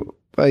two,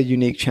 a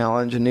unique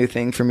challenge, a new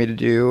thing for me to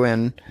do.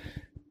 And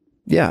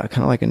yeah,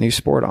 kind of like a new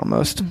sport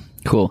almost.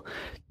 Cool.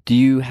 Do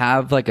you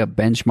have like a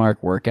benchmark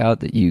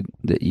workout that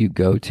you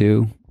go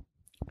to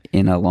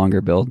in a longer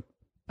build?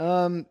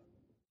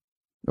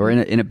 Or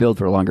in a build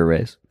for a longer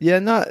race? Yeah,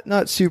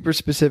 not super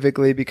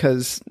specifically,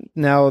 because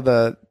now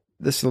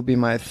this will be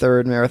my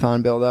third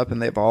marathon build up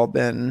and they've all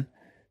been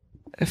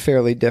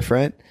fairly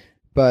different.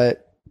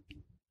 But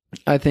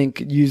I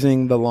think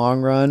using the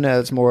long run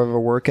as more of a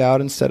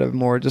workout instead of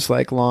more just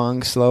like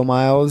long, slow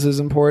miles is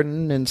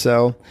important. And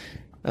so,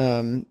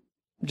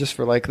 just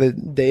for like the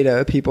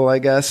data people, I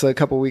guess a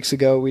couple weeks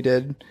ago, we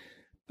did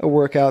a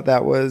workout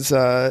that was,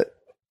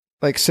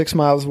 like 6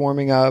 miles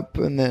warming up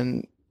and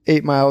then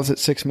 8 miles at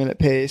 6 minute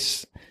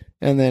pace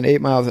and then 8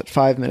 miles at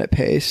 5 minute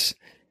pace.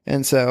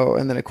 And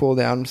then a cool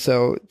down.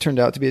 So it turned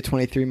out to be a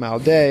 23-mile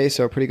day.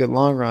 So a pretty good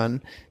long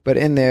run, but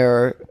in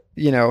there,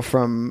 you know,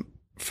 from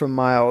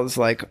miles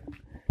like,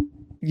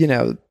 you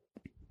know,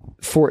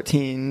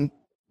 14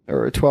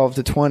 or 12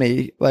 to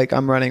 20, like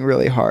I'm running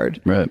really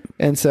hard. Right.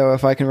 And so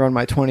if I can run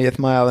my 20th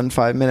mile in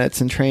 5 minutes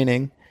in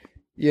training,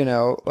 you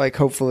know, like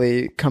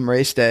hopefully come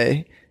race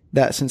day,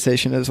 that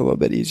sensation is a little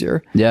bit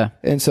easier. Yeah.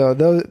 And so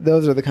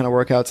those are the kind of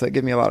workouts that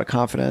give me a lot of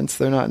confidence.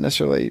 They're not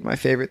necessarily my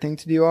favorite thing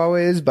to do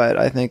always, but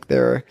I think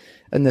they're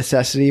a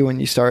necessity when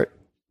you start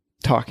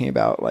talking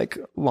about like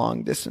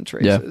long distance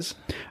races.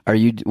 Yeah.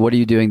 What are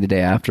you doing the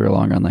day after a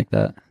long run like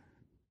that?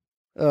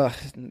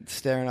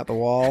 Staring at the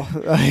wall,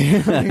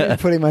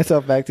 putting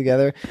myself back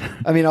together.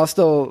 I mean, I'll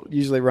still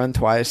usually run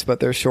twice,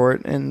 but they're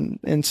short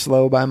and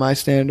slow by my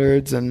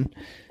standards. And,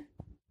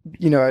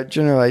 you know,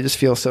 I just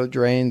feel so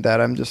drained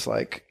that I'm just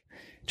like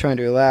trying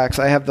to relax.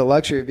 I have the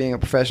luxury of being a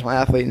professional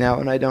athlete now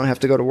and I don't have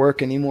to go to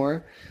work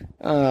anymore.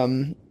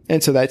 And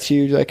so that's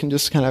huge. I can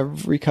just kind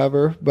of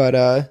recover,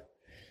 but,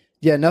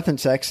 yeah, nothing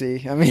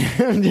sexy. I mean,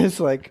 I'm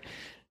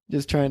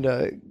just trying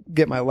to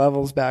get my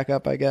levels back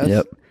up, I guess.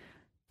 Yep.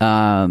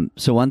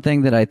 So one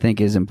thing that I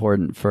think is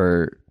important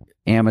for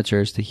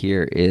amateurs to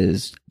hear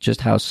is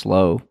just how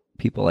slow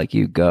people like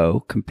you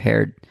go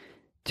compared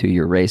to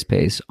your race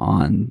pace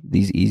on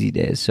these easy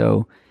days.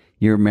 So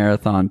your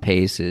marathon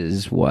pace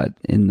is what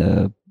in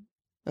the...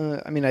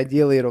 I mean,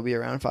 ideally it'll be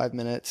around 5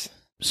 minutes.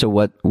 So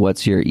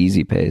what's your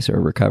easy pace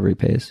or recovery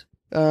pace?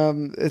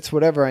 It's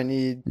whatever I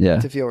need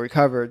to feel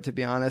recovered, to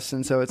be honest.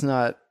 And so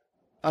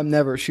I'm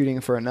never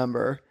shooting for a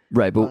number.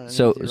 Right. But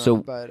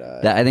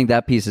that, I think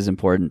that piece is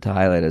important to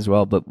highlight as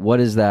well. But what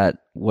does that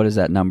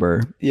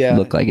number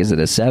look like? Is it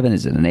a 7?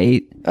 Is it an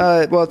 8?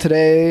 Well,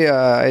 today,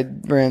 I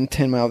ran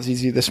 10 miles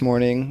easy this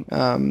morning,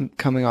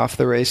 coming off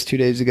the race 2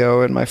 days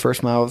ago. And my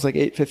first mile was like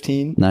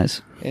 8:15.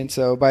 Nice. And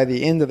so by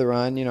the end of the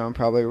run, you know, I'm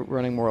probably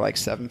running more like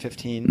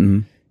 7:15.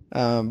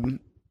 Mm-hmm.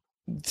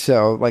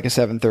 So like a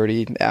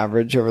 7:30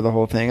 average over the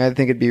whole thing. I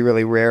think it'd be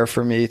really rare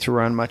for me to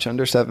run much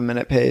under 7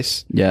 minute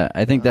pace. Yeah,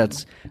 I think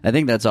that's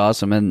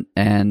awesome.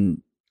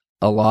 And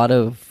a lot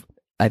of,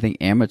 I think,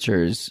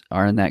 amateurs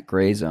are in that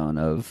gray zone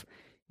of,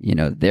 you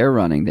know, they're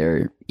running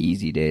their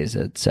easy days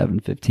at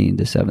 7:15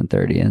 to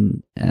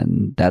 7:30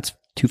 and that's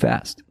too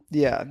fast.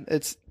 Yeah,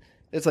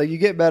 It's like you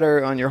get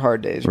better on your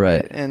hard days,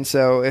 Right. And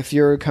so if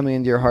you're coming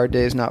into your hard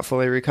days not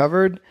fully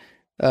recovered,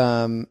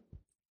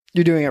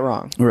 you're doing it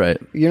wrong. Right.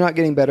 You're not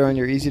getting better on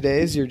your easy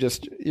days. You're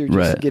just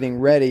Right. getting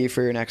ready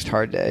for your next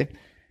hard day.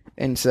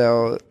 And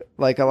so,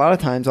 like, a lot of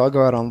times I'll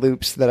go out on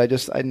loops that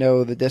I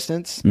know the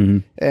distance,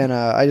 and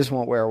I just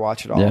won't wear a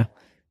watch at all. Yeah.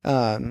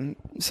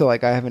 So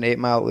like I have an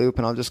 8-mile loop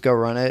and I'll just go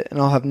run it, and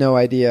I'll have no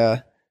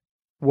idea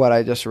what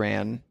I just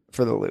ran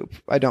for the loop.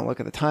 I don't look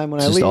at the time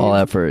when I Just leave. all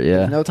effort. Yeah.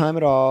 There's no time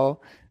at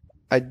all.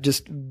 I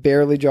just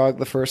barely jog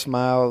the first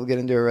mile, get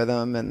into a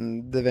rhythm,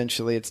 and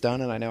eventually it's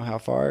done, and I know how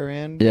far I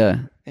ran. Yeah.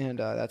 And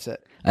that's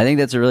it. I think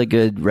that's a really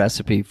good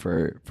recipe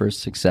for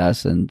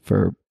success and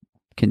for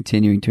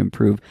continuing to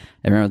improve.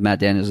 I remember with Matt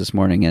Daniels this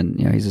morning, and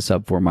he's a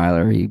sub 4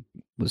 miler. He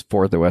was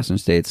 4th at Western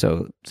State,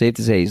 so safe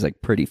to say he's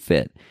like pretty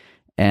fit.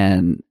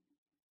 And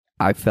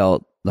I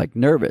felt like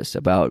nervous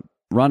about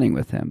running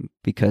with him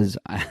because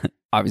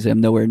obviously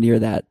I'm nowhere near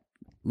that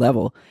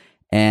level.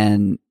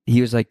 And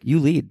he was like, "You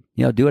lead,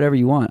 do whatever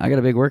you want. I got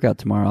a big workout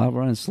tomorrow. I'll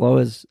run as slow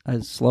as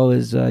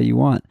you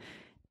want."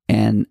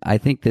 And I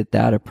think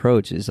that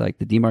approach is like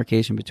the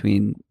demarcation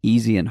between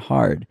easy and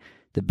hard.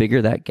 The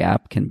bigger that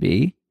gap can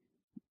be,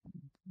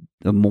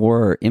 the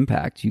more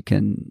impact you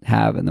can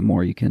have, and the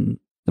more you can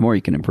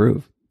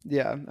improve.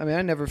 Yeah, I mean,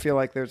 I never feel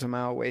like there's a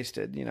mile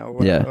wasted. Yeah.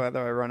 Whether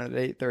I run at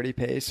 8:30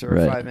 pace or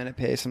Right. a 5-minute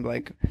pace, I'm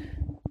like,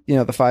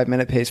 the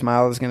 5-minute pace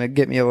mile is going to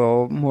get me a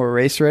little more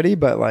race ready,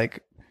 but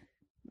like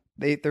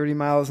the 8:30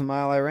 miles a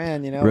mile I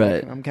ran,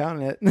 Right. like, I'm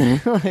counting it.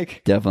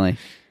 Like, Definitely.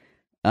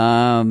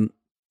 All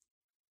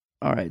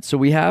right. So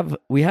we have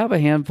a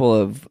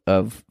handful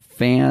of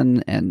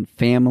fan and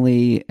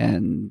family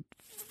and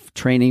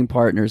training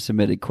partner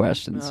submitted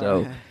questions.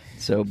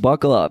 So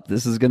buckle up.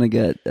 This is gonna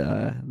get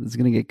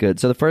good.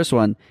 So the first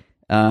one,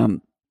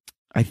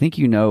 I think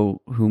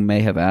who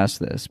may have asked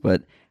this,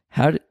 but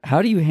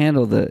how do you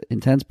handle the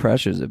intense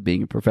pressures of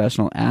being a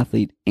professional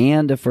athlete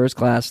and a first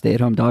class stay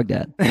at home dog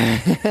dad?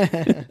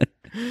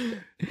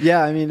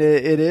 Yeah, I mean,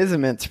 it is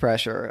immense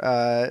pressure.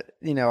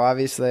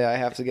 Obviously I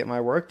have to get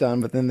my work done,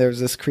 but then there's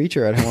this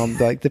creature at home,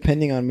 like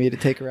depending on me to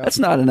take her out. That's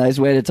not a nice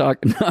way to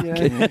talk. No,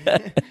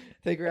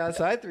 take her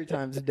outside 3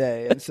 times a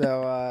day. And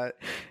so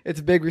it's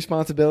a big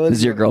responsibility. This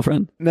is your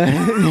girlfriend?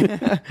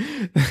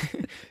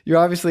 You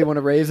obviously want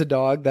to raise a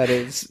dog that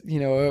is,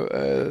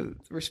 a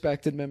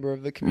respected member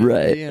of the community,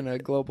 right, and a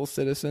global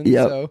citizen.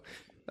 Yep. So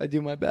I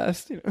do my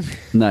best.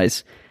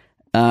 Nice.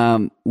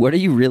 What are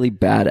you really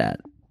bad at?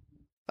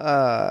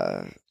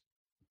 I'm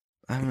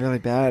really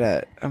bad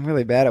at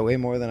way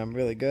more than I'm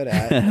really good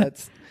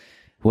at.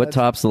 What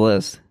tops the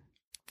list?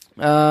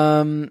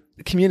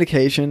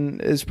 Communication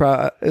is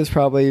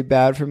probably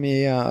bad for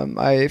me.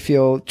 I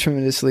feel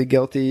tremendously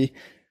guilty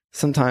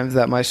sometimes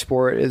that my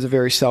sport is a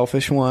very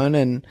selfish one,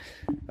 and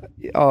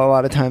a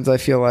lot of times I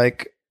feel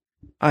like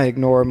I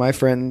ignore my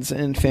friends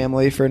and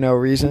family for no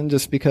reason,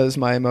 just because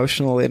my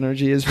emotional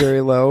energy is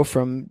very low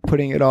from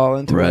putting it all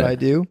into Right. what I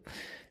do.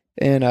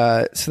 And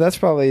so that's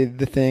probably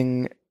the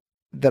thing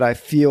that I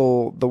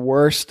feel the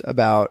worst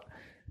about,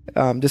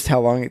 just how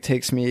long it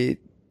takes me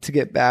to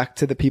get back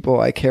to the people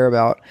I care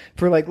about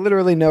for like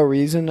literally no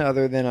reason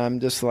other than I'm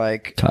just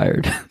like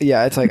tired.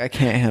 Yeah, it's like I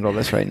can't handle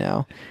this right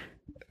now.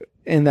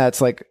 And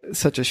that's like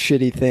such a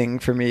shitty thing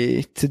for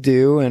me to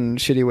do and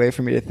shitty way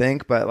for me to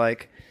think. But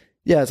like,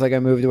 yeah, it's like I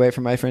moved away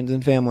from my friends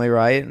and family,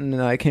 right? And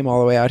then I came all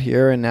the way out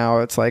here, and now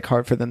it's like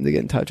hard for them to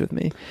get in touch with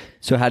me.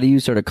 So how do you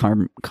sort of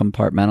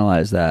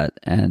compartmentalize that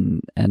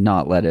and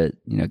not let it,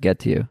 get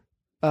to you?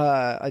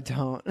 I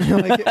don't.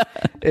 Like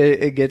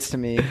it gets to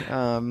me.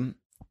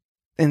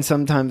 And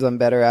sometimes I'm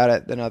better at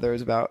it than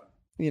others about,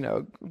 being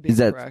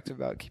proactive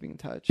about keeping in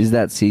touch. Is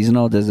that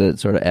seasonal? Does it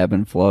sort of ebb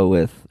and flow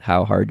with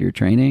how hard you're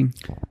training?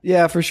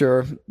 Yeah, for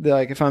sure.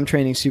 Like if I'm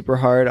training super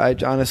hard, I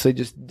honestly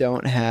just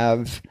don't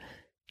have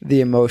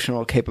the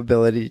emotional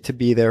capability to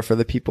be there for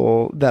the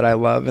people that I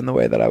love in the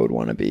way that I would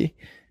want to be.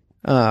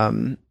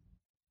 And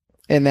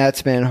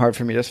that's been hard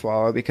for me to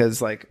swallow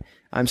because like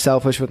I'm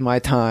selfish with my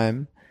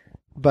time,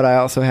 but I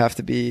also have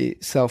to be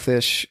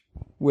selfish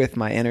with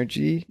my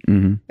energy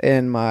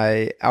and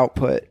my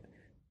output.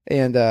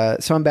 And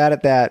so I'm bad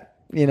at that,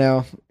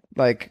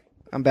 like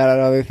I'm bad at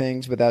other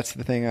things, but that's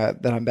the thing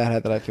that I'm bad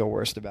at that I feel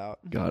worst about.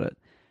 Got it.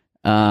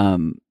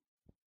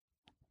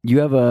 You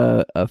have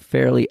a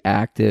fairly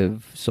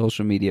active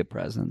social media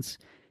presence.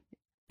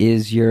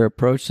 Is your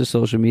approach to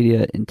social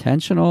media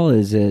intentional?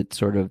 Is it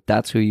sort of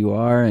that's who you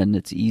are and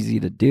it's easy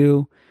to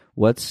do?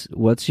 What's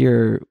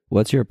your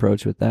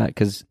approach with that?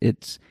 Because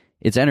it's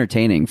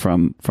entertaining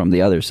from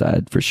the other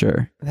side for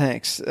sure.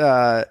 Thanks.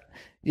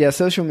 Yeah,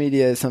 social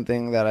media is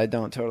something that I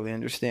don't totally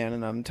understand,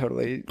 and I don't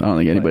think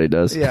anybody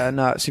does. Yeah,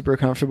 not super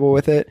comfortable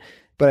with it,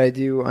 but I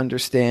do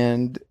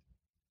understand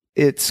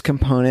its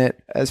component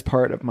as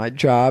part of my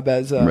job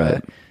as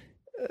a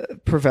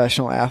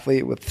professional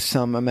athlete with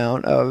some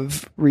amount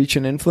of reach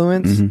and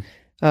influence.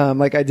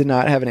 Like I did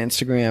not have an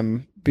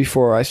Instagram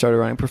before I started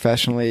running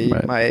professionally.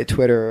 Right. My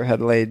Twitter had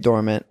laid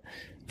dormant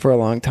for a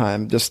long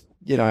time, just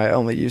I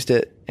only used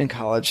it in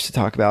college to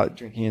talk about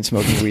drinking and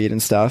smoking weed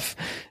and stuff.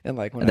 And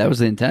like when that was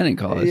the intent in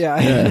college. Yeah.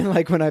 And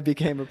like when I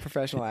became a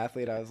professional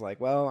athlete, I was like,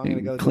 well, I'm going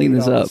to go clean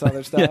this all up. this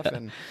other stuff.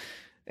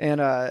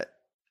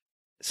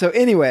 So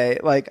anyway,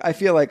 like I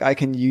feel like I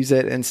can use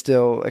it and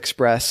still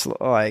express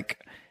like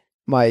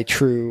my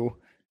true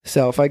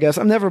self, I guess.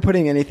 I'm never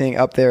putting anything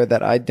up there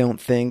that I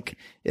don't think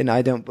and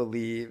I don't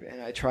believe,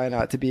 and I try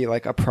not to be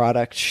like a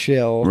product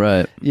shill,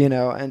 right?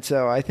 And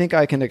so I think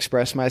I can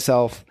express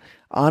myself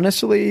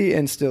honestly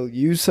and still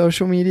use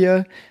social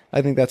media.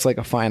 I think that's like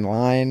a fine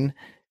line.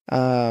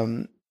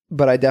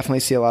 But I definitely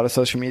see a lot of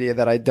social media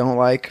that I don't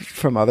like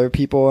from other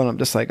people, and I'm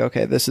just like,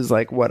 okay, this is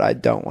like what I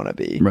don't want to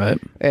be. Right.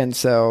 And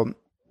so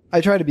I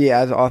try to be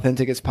as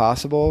authentic as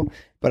possible,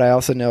 but I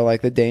also know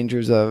like the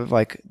dangers of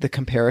like the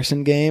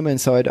comparison game.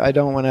 And so I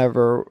don't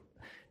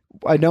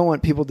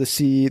want people to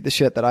see the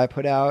shit that I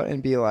put out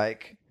and be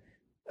like,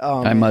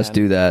 oh, I must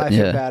do that. I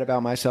feel bad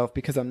about myself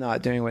because I'm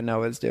not doing what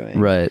Noah's doing.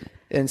 Right.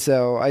 And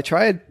so I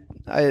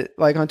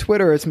like on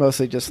Twitter, it's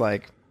mostly just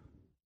like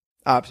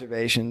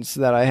observations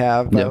that I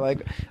have, but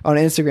like on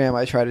Instagram,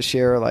 I try to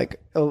share like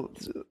a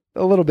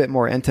little bit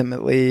more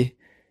intimately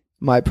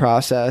my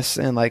process,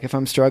 and like if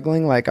I'm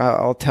struggling, like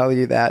I'll tell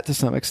you that to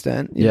some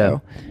extent. You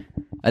know?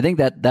 I think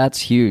that's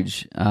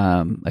huge.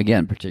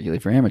 Again, particularly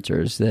for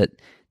amateurs, that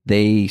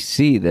they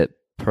see that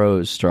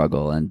pros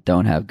struggle and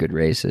don't have good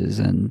races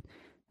and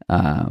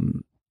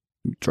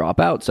drop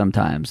out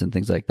sometimes and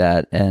things like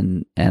that.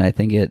 And I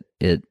think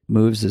it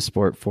moves the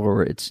sport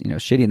forward. It's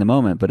shitty in the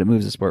moment, but it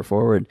moves the sport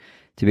forward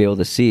to be able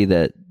to see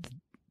that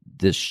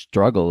this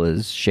struggle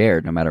is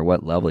shared no matter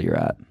what level you're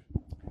at.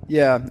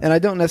 Yeah, and I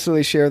don't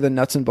necessarily share the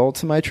nuts and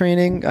bolts of my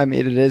training. I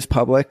mean, it is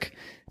public.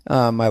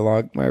 My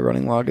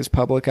running log is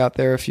public out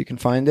there if you can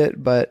find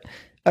it. But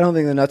I don't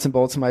think the nuts and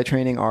bolts of my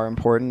training are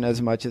important as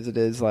much as it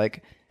is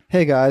like,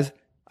 hey guys,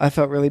 I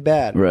felt really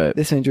bad. Right.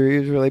 This injury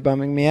was really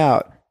bumming me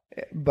out.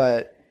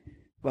 But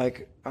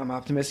like, I'm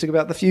optimistic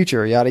about the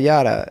future, yada,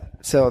 yada.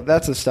 So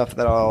that's the stuff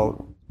that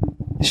I'll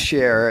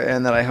share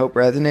and that I hope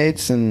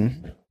resonates,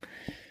 and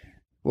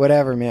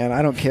whatever, man.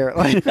 I don't care.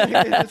 Like,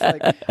 it's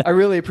like, I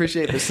really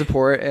appreciate the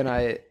support, and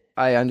I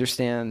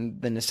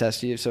understand the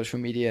necessity of social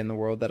media in the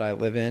world that I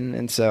live in.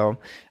 And so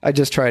I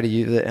just try to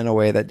use it in a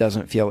way that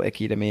doesn't feel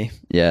icky to me.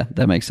 Yeah,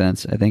 that makes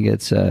sense. I think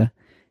it's a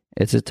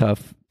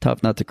tough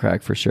nut to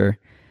crack for sure.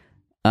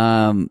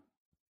 What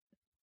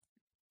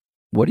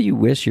do you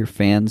wish your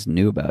fans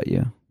knew about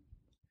you?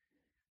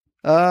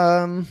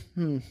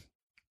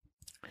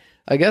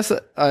 I guess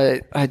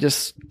I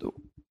just,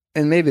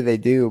 and maybe they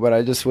do, but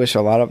I just wish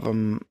a lot of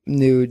them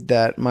knew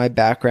that my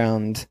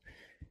background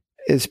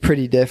is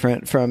pretty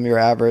different from your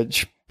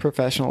average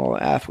professional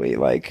athlete.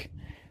 Like,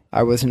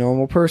 I was a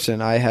normal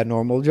person. I had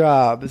normal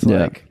jobs.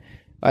 Yeah. Like,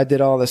 I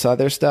did all this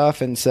other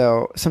stuff. And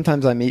so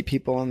sometimes I meet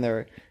people and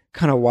they're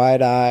kind of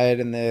wide-eyed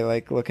and they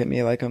like look at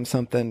me like I'm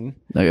something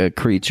like a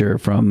creature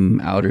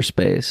from outer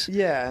space.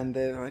 Yeah. And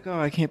they're like, oh,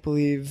 I can't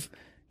believe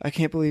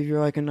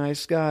you're like a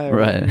nice guy or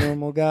right. like a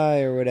normal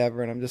guy or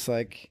whatever. And I'm just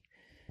like,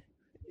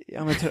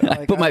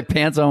 I put my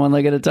pants on one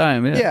leg at a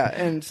time. Yeah. Yeah.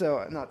 And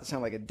so, not to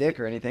sound like a dick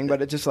or anything,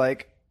 but it's just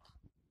like,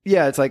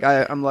 yeah, it's like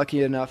I'm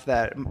lucky enough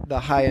that the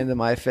high end of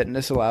my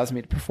fitness allows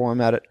me to perform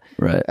on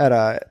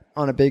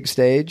a big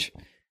stage.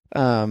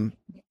 But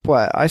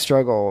I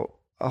struggle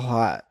a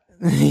lot,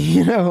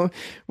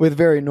 with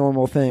very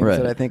normal things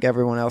that I think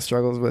everyone else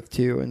struggles with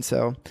too. And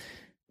so,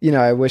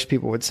 I wish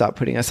people would stop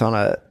putting us on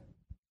a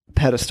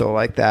pedestal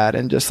like that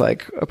and just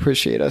like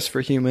appreciate us for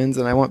humans.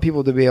 And I want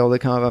people to be able to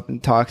come up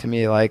and talk to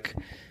me like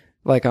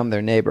I'm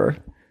their neighbor,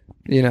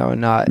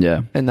 and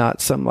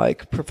not some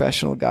like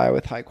professional guy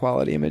with high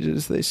quality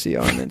images they see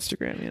on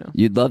Instagram.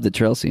 You'd love the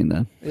trail scene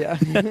then. Yeah.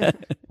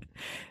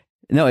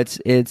 No,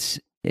 it's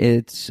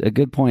a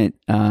good point.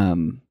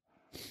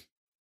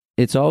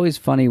 It's always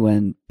funny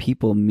when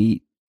people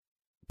meet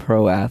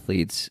pro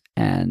athletes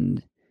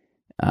and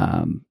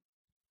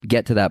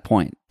get to that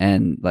point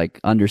and like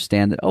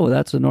understand that, oh,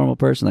 that's a normal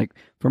person. Like,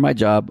 for my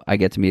job, I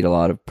get to meet a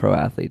lot of pro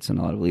athletes and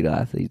a lot of elite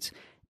athletes,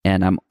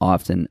 and I'm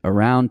often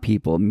around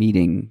people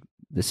meeting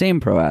the same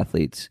pro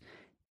athletes,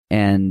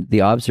 and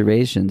the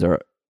observations are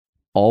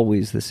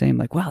always the same.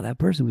 Like, wow, that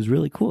person was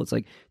really cool. It's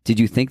like, did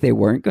you think they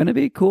weren't going to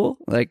be cool?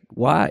 Like,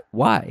 why?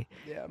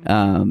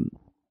 Yeah.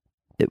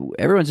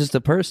 Everyone's just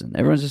a person.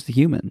 Everyone's just a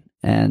human.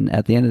 And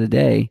at the end of the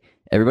day,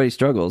 everybody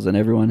struggles, and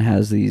everyone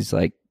has these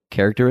like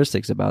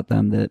characteristics about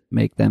them that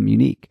make them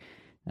unique.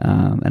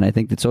 And I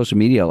think that social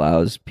media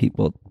allows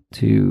people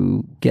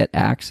to get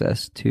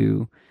access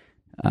to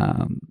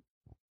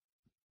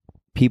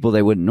people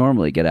they wouldn't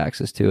normally get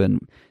access to.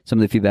 And some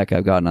of the feedback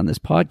I've gotten on this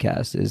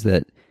podcast is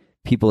that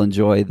people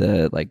enjoy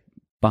the like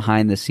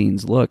behind the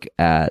scenes look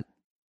at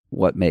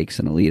what makes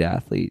an elite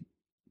athlete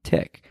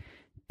tick.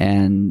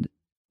 And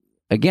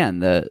again,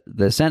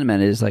 the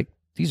sentiment is like,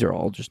 these are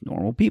all just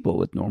normal people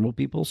with normal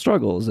people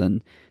struggles,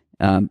 and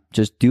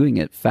just doing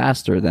it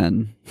faster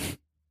than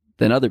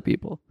other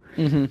people.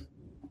 Mm-hmm.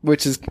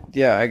 which is,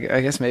 yeah,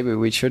 I guess maybe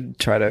we should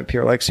try to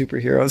appear like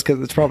superheroes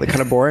because it's probably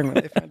kind of boring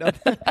when they find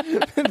out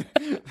that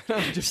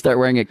I'm just, Start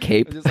wearing a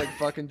cape. I'm just like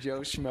fucking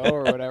Joe Schmo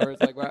or whatever.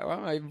 It's like, why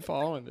am I even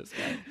following this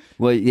guy?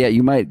 Well, yeah,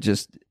 you might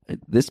just.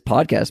 This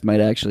podcast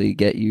might actually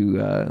get you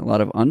a lot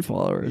of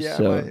unfollowers. Yeah,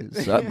 so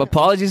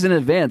apologies in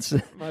advance.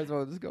 Might as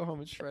well just go home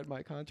and shred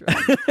my contract.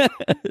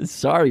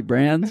 Sorry,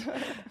 brands.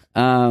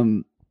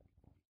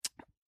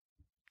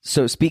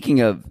 So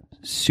speaking of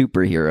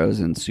superheroes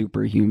and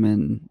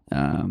superhuman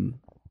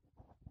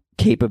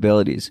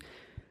capabilities,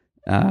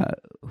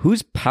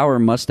 whose power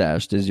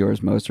mustache does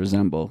yours most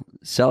resemble?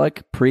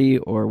 Selleck, Pre,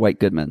 or White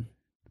Goodman?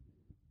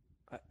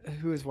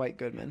 Who is White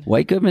Goodman?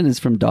 White Goodman is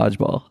from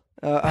Dodgeball.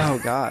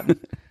 Oh God.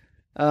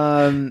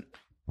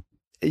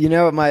 You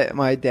know,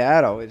 my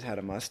dad always had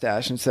a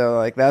mustache, and so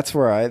like that's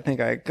where I think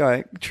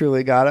I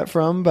truly got it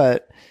from.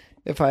 But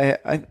if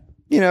I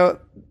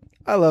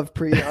love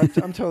Pre.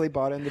 I'm totally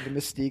bought into the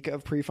mystique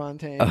of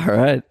Prefontaine. All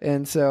right,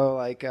 and so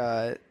like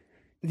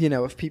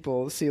if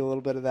people see a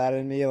little bit of that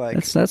in me,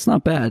 like that's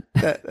not bad.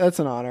 That's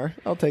an honor.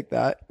 I'll take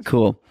that.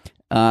 Cool.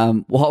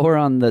 While we're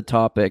on the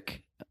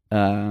topic,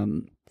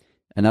 another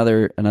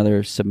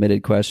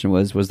submitted question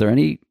was there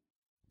any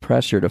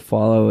pressure to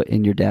follow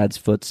in your dad's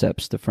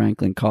footsteps to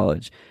Franklin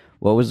College?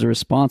 What was the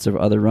response of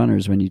other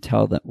runners when you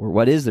tell them, or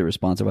what is the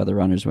response of other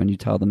runners when you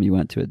tell them you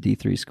went to a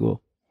D3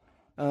 school?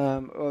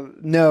 Well,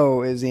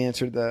 no is the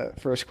answer to the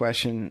first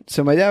question.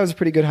 So my dad was a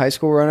pretty good high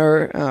school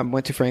runner.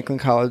 Went to Franklin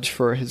College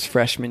for his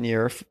freshman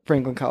year.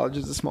 Franklin College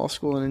is a small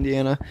school in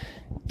Indiana,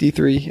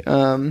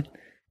 D3.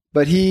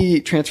 But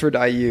he transferred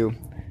to IU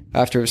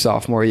after his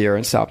sophomore year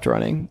and stopped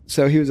running.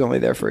 So he was only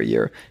there for a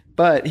year.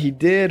 But he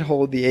did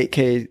hold the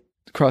 8K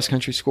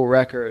cross-country school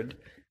record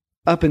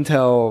up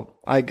until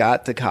I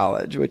got to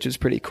college, which is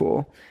pretty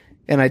cool.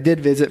 And I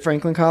did visit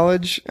Franklin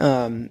College,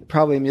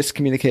 probably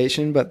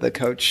miscommunication, but the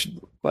coach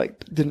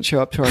didn't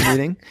show up to our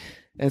meeting.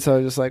 And so I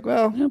was just like,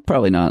 well,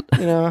 probably not.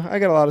 I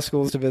got a lot of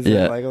schools to visit.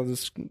 Yeah. Like, I'll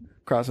just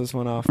cross this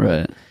one off.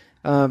 Right.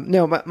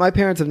 No, my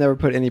parents have never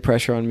put any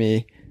pressure on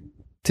me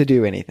to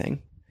do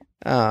anything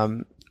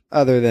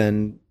other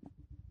than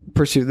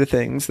pursue the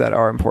things that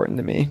are important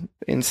to me.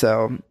 And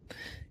so,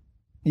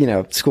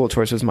 school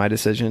choice was my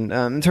decision.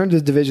 In terms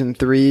of Division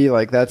III,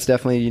 like that's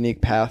definitely a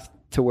unique path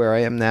to where I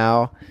am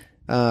now.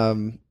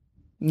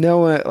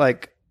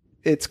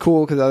 It's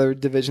cool because other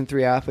Division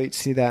III athletes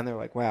see that and they're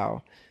like,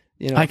 wow,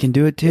 I can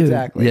do it too.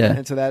 Exactly. Yeah.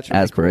 And so that's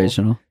really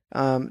aspirational.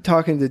 Cool.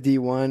 Talking to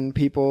D1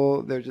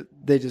 people,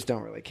 they just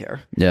don't really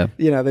care. Yeah.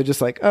 They're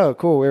just like, oh,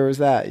 cool. Where was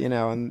that?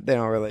 And they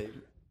don't really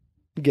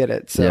get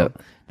it. So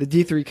the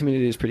D3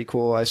 community is pretty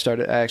cool. I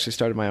actually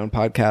started my own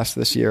podcast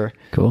this year.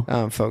 Cool.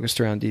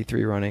 Focused around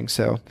D3 running.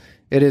 So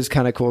it is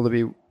kind of cool to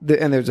be,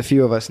 and there's a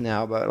few of us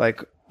now, but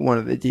like one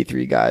of the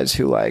D3 guys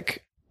who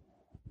like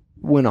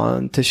went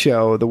on to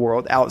show the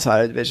world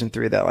outside of Division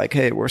III that like,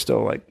 hey, we're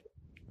still like,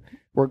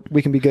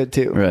 we can be good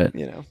too. Right.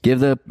 Give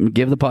the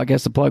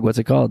podcast a plug. What's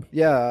it called?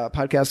 Yeah. A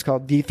podcast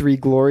called D3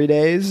 Glory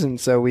Days. And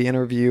so we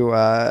interview,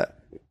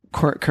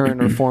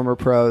 current or former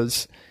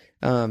pros,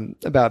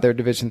 about their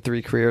Division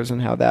III careers and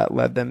how that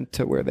led them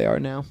to where they are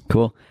now.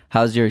 Cool.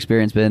 How's your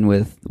experience been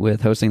with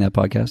hosting that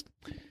podcast?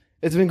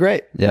 It's been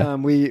great. Yeah.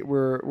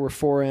 We're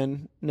 4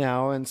 in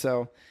now, and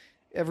so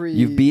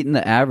you've beaten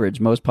the average.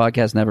 Most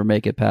podcasts never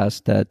make it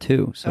past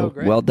 2. So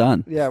well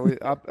done. Yeah,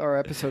 our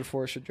episode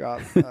 4 should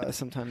drop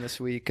sometime this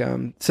week.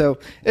 So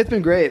it's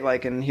been great,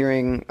 like in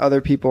hearing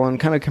other people and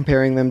kind of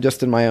comparing them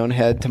just in my own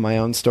head to my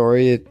own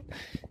story.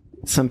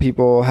 Some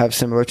people have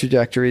similar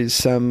trajectories.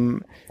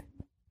 Some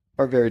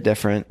are very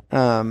different.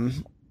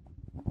 And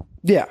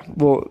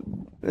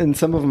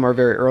some of them are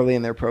very early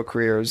in their pro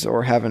careers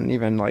or haven't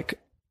even like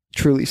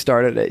truly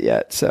started it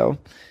yet. So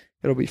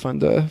it'll be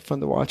fun to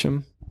watch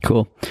them.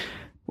 Cool.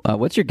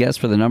 What's your guess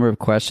for the number of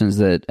questions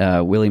that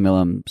Willie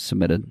Millam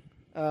submitted?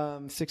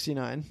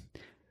 69.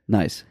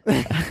 Nice.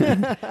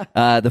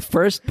 The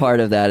first part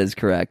of that is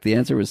correct. The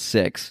answer was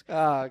 6.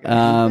 Oh,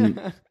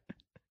 okay.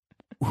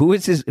 Who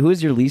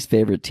is your least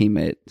favorite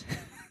teammate?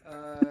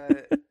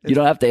 You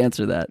don't have to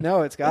answer that.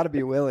 No, it's got to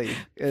be Willie.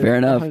 Fair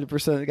enough.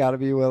 100% got to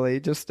be Willie.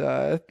 Just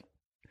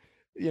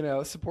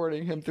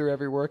supporting him through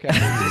every workout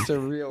is just a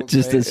real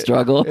just a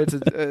struggle.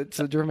 It's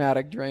a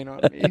dramatic drain on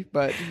me,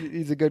 but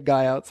he's a good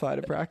guy outside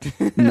of practice.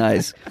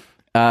 Nice.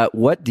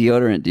 What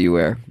deodorant do you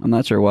wear? I'm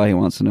not sure why he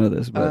wants to know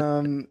this, but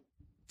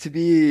to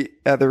be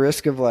at the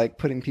risk of like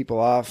putting people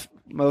off,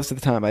 most of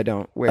the time I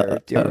don't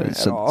wear deodorant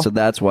at all. So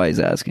that's why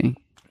he's asking.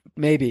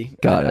 Maybe.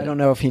 Got it. I don't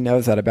know if he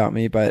knows that about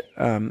me, but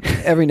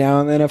every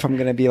now and then if I'm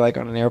going to be like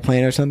on an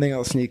airplane or something,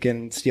 I'll sneak in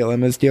and steal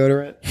Emma's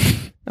deodorant.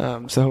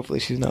 So hopefully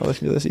she's not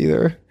listening to this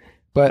either.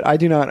 But I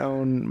do not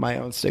own my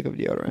own stick of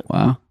deodorant.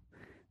 Wow.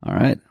 All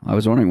right. I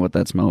was wondering what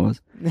that smell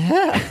was.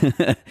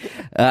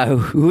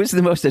 Who is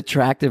the most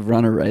attractive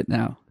runner right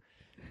now?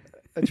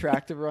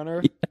 Attractive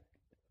runner?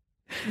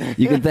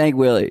 You can thank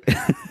Willie.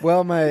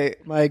 Well,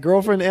 my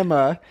girlfriend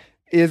Emma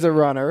is a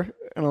runner,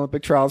 an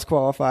Olympic trials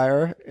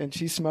qualifier, and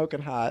she's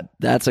smoking hot.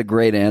 That's a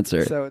great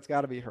answer. So it's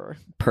got to be her.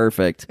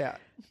 Perfect. Yeah.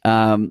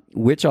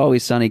 Which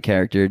Always Sunny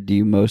character do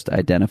you most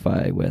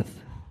identify with?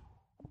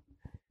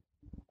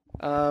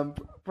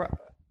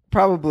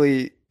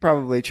 Probably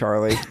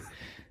Charlie.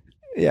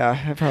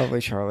 Yeah,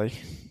 probably Charlie.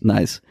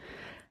 Nice.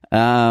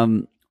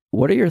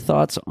 What are your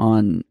thoughts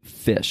on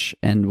Fish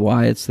and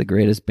why it's the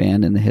greatest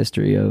band in the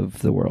history of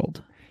the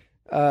world?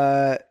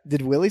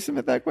 Did Willie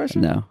submit that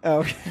question? No. Oh,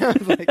 okay. I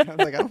was like, I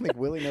don't think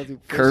Willie knows who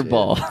Fish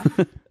Curveball.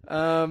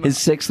 is. His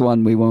sixth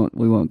one we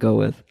won't go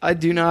with. I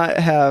do not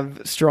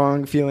have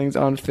strong feelings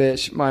on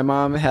Fish. My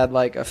mom had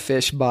like a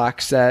Fish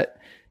box set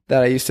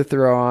that I used to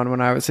throw on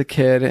when I was a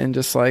kid and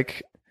just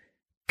like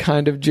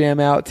kind of jam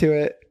out to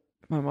it.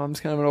 My mom's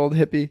kind of an old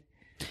hippie.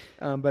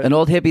 But An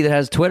old hippie that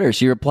has Twitter.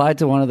 She replied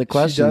to one of the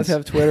questions. She does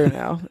have Twitter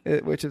now,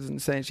 which is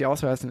insane. She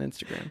also has an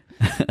Instagram.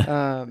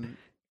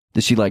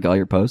 Does she like all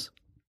your posts?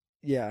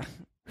 Yeah,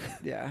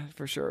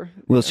 for sure.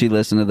 Will she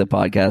listen to the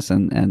podcast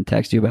and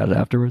text you about it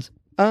afterwards?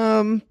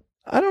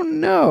 I don't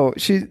know.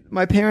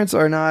 My parents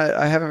are not.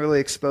 I haven't really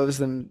exposed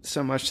them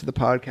so much to the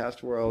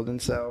podcast world,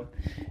 and so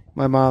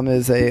my mom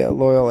is a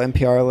loyal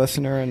NPR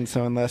listener, and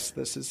so unless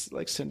this is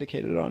like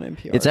syndicated on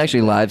NPR, It's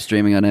actually live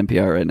streaming on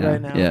NPR right now.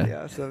 right now.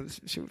 Yeah, so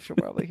she'll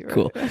probably hear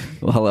Cool. it.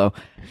 Well, hello.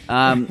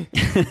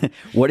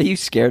 What are you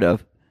scared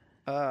of?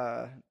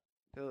 Oh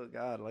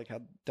God, like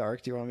how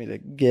dark do you want me to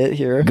get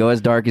here? Go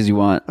as dark as you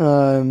want.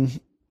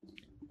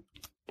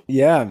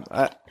 Yeah,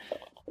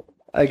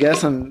 I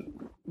guess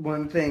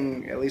one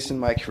thing, at least in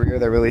my career,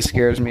 that really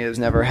scares me is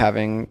never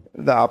having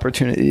the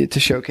opportunity to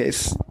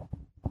showcase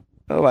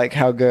like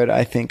how good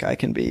I think I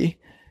can be,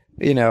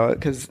 and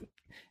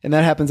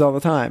that happens all the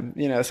time.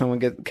 Someone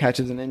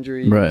catches an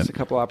injury, Right. There's a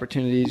couple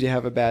opportunities, you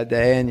have a bad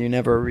day, and you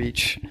never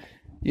reach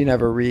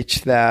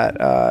that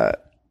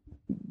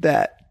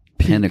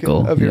peak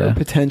Pinnacle of your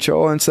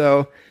potential, and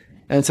so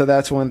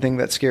that's one thing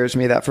that scares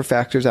me. That for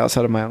factors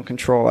outside of my own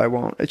control, I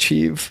won't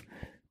achieve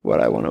what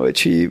I want to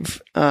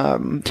achieve.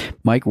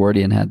 Mike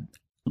Wardian had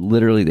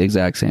literally the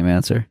exact same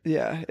answer.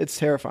 Yeah, it's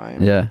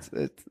terrifying. Yeah.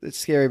 It's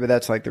scary, but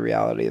that's like the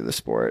reality of the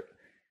sport.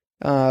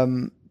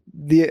 Another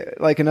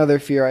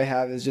fear I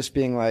have is just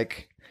being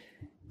like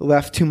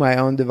left to my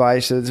own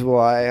devices. Will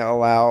I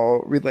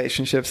allow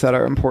relationships that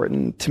are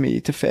important to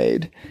me to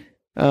fade?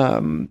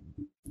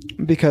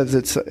 Because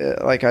it's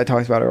like I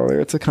talked about earlier,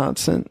 it's a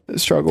constant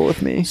struggle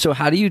with me. So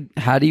how do you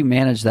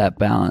manage that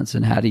balance,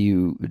 and how do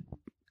you,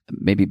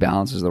 maybe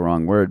balance is the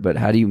wrong word, but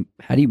how do you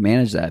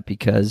manage that?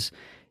 Because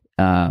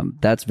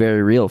that's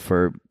very real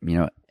for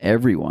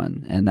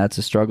everyone, and that's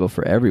a struggle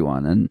for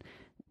everyone. And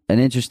an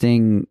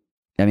interesting,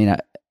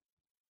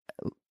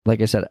 like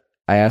I said,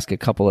 I ask a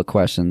couple of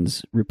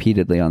questions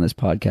repeatedly on this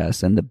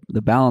podcast, and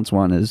the balance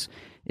one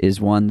is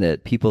one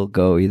that people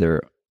go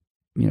either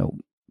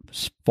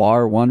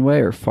far one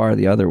way or far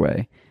the other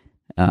way.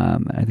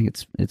 I think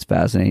it's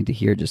fascinating to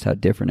hear just how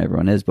different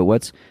everyone is.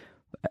 But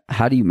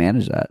how do you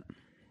manage that?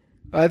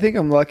 I think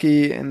I'm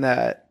lucky in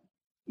that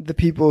the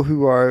people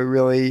who are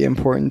really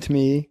important to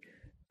me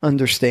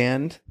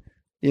understand.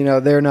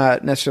 They're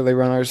not necessarily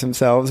runners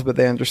themselves, but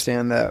they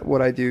understand that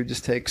what I do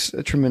just takes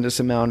a tremendous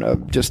amount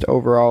of just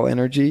overall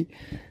energy.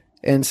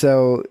 And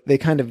so they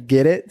kind of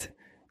get it.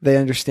 They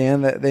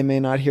understand that they may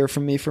not hear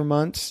from me for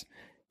months,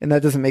 and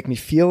that doesn't make me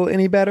feel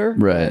any better.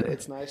 Right.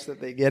 It's nice that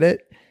they get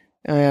it.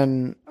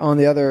 And on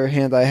the other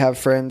hand, I have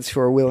friends who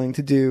are willing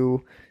to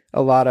do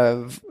a lot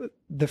of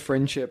the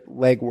friendship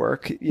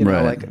legwork,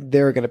 Right. like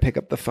they're going to pick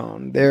up the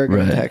phone. They're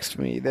going Right. to text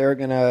me. They're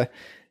going to,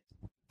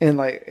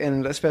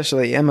 and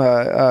especially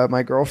Emma,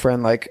 my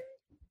girlfriend,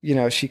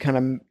 she kind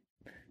of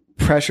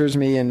pressures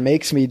me and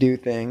makes me do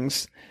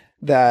things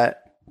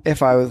that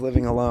if I was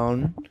living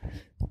alone,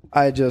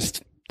 I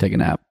just Take a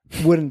nap.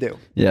 wouldn't do.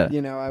 Yeah.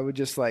 I would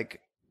just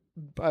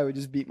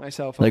beat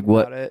myself up Like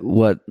about it.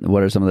 what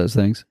are some of those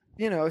things?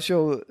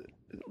 She'll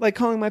like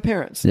calling my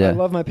parents. Yeah. I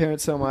love my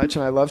parents so much,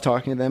 and I love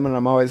talking to them, and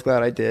I'm always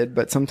glad I did.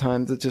 But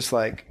sometimes it's just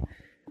like,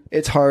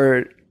 it's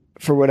hard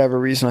for whatever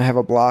reason. I have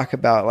a block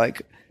about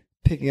like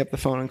picking up the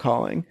phone and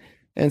calling.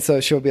 And so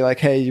she'll be like,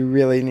 hey, you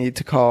really need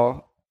to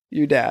call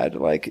your dad.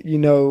 Like, you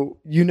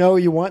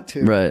want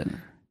to, Right.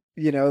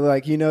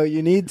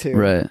 You need to.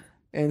 Right.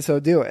 And so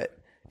do it.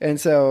 And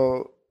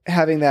so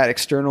having that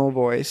external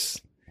voice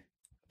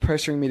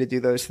pressuring me to do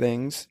those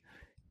things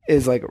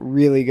is like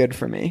really good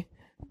for me.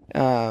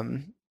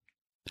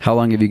 How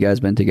long have you guys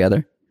been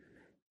together?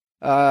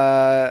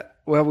 Well,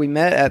 we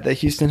met at the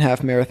Houston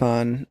Half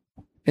Marathon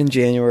in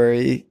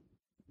January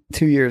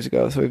 2 years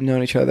ago. So we've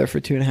known each other for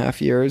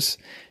 2.5 years.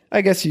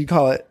 I guess you'd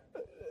call it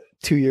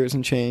 2 years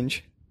and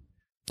change.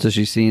 So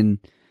she's seen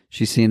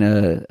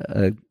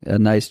a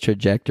nice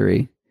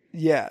trajectory.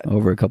 Yeah.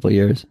 Over a couple of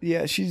years.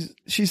 Yeah. She's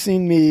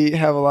seen me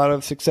have a lot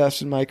of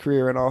success in my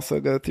career and also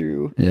go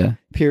through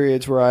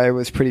periods where I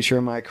was pretty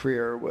sure my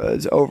career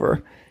was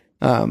over.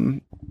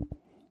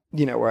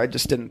 Where I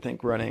just didn't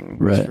think running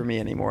was for me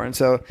anymore. And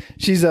so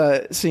she's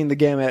seen the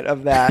gamut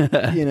of that,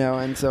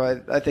 and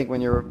so I think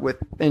when you're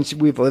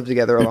we've lived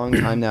together a long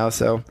time now,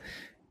 so,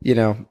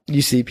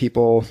 you see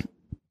people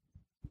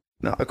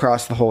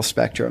across the whole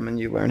spectrum and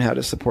you learn how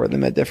to support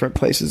them at different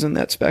places in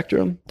that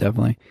spectrum.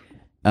 Definitely.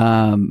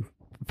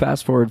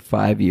 Fast forward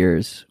 5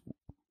 years.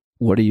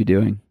 What are you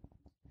doing?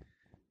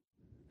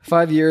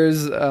 5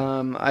 years.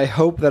 I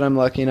hope that I'm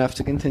lucky enough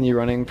to continue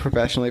running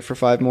professionally for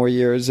 5 more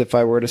years. If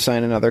I were to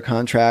sign another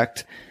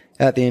contract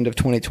at the end of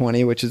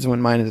 2020, which is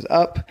when mine is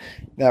up,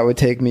 that would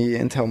take me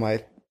until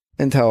my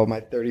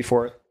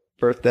 34th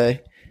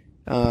birthday.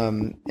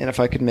 And if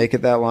I could make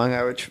it that long,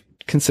 I would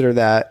consider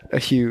that a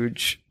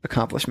huge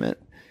accomplishment.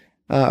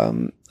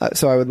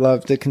 So I would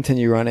love to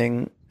continue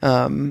running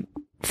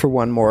for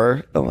one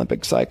more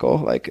Olympic cycle.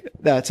 Like,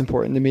 that's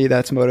important to me.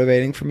 That's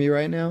motivating for me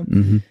right now.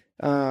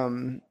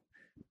 Mm-hmm.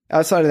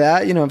 Outside of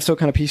that, I'm still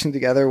kind of piecing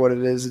together what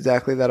it is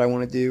exactly that I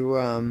want to do.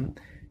 I'm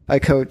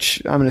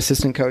an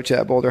assistant coach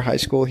at Boulder High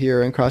School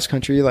here in cross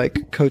country.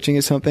 Like, coaching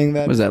is something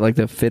that was that like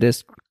the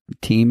fittest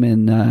team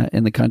in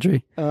the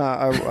country?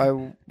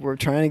 We're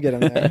trying to get in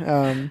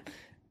there.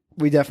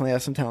 We definitely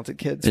have some talented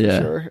kids for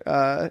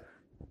sure.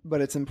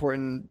 But it's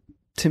important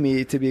to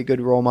me to be a good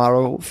role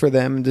model for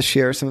them and to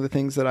share some of the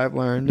things that I've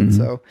learned. Mm-hmm. And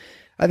so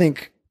I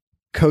think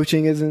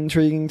coaching is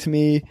intriguing to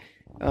me.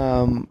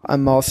 I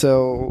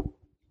also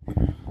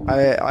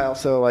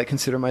like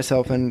consider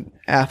myself an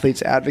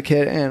athlete's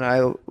advocate, and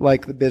I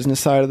like the business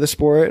side of the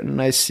sport,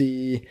 and I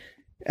see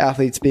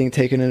athletes being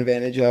taken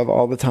advantage of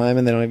all the time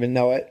and they don't even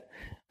know it.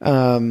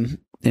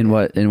 In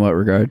what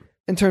regard?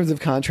 In terms of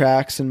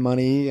contracts and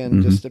money and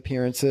Mm-hmm. just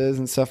appearances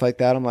and stuff like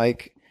that. I'm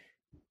like,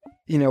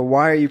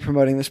 why are you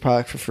promoting this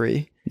product for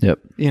free? Yep.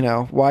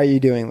 Why are you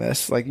doing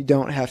this? Like, you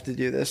don't have to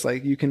do this.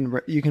 Like, you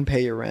can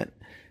pay your rent.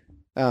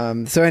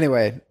 So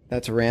anyway,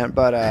 that's a rant,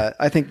 but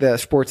I think the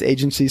sports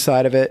agency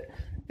side of it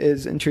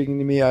is intriguing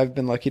to me. I've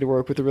been lucky to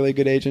work with a really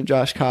good agent,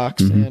 Josh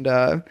Cox,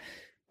 Mm-hmm.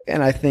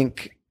 and I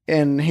think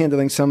in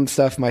handling some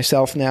stuff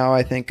myself now,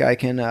 I think I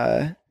can.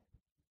 I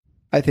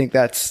think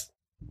that's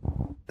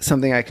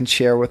something I can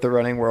share with the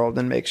running world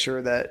and make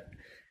sure that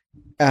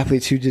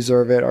athletes who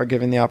deserve it are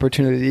given the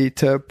opportunity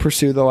to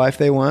pursue the life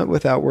they want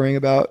without worrying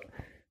about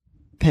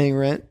paying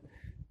rent.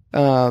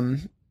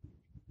 And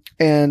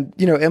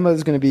Emma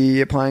is going to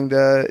be applying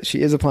to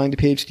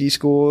PhD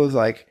schools.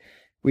 Like,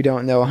 we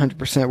don't know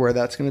 100% where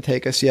that's going to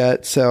take us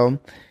yet. So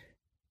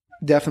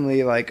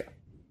definitely, like,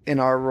 in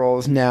our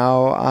roles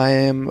now, I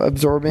am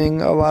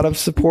absorbing a lot of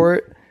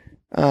support.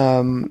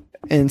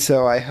 And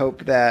so I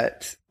hope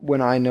that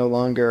when I no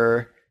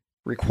longer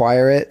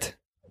require it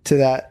to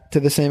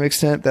the same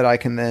extent, that I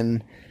can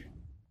then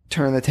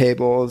turn the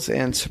tables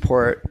and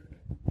support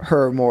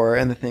her more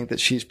in the thing that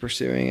she's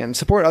pursuing, and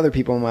support other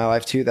people in my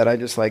life too that I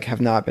just like have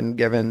not been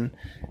given,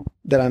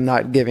 that I'm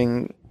not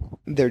giving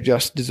their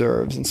just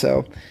deserves. And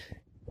so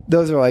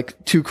those are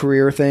like 2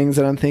 career things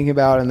that I'm thinking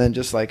about. And then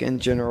just like in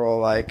general,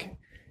 like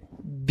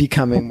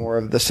becoming more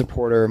of the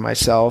supporter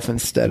myself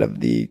instead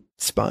of the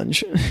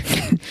sponge.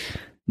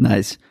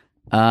 Nice.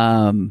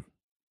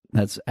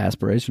 That's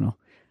aspirational.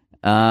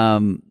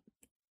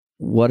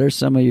 What are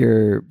some of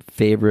your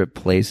favorite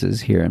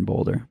places here in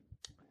Boulder?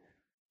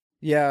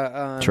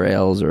 Yeah.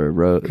 Trails or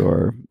road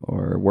or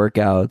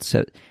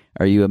workouts?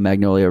 Are you a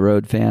Magnolia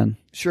Road fan?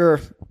 Sure.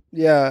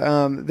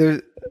 Yeah.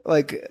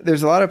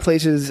 There's a lot of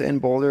places in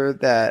Boulder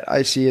that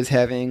I see as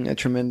having a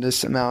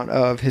tremendous amount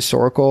of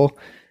historical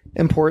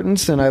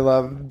importance. And I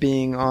love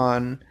being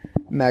on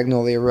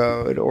Magnolia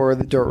Road or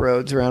the dirt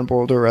roads around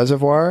Boulder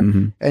Reservoir,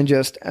 Mm-hmm. and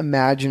just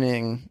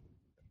imagining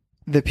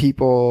the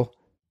people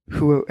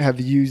who have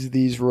used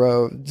these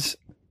roads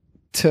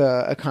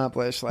to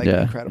accomplish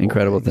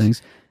incredible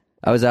things.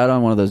 I was out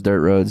on one of those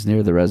dirt roads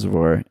near the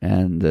reservoir,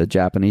 and the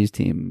Japanese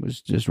team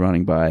was just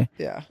running by.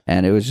 Yeah.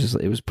 And it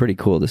was pretty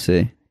cool to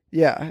see.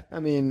 Yeah. I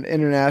mean,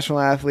 international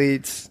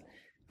athletes.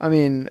 I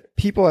mean,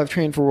 people have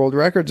trained for world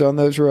records on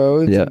those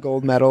roads, Yeah. and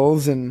gold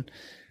medals, and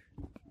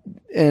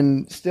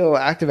still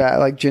active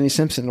like Jenny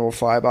Simpson will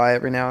fly by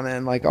every now and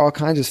then, like all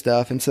kinds of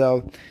stuff. And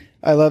so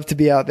I love to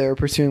be out there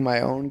pursuing my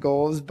own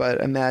goals,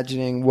 but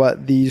imagining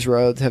what these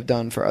roads have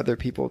done for other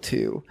people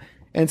too.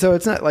 And so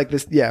it's not like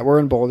this. Yeah, we're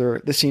in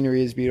Boulder. The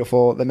scenery is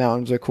beautiful. The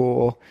mountains are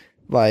cool.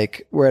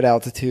 Like, we're at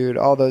altitude.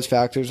 All those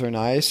factors are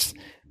nice.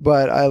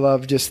 But I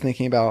love just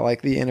thinking about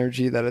like the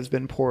energy that has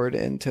been poured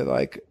into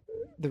like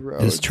the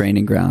roads. This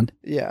training ground.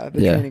 Yeah,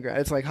 the Yeah. training ground.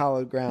 It's like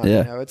hallowed ground.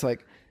 Yeah. It's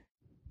like,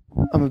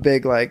 I'm a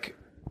big like,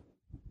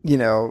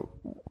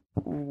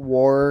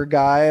 war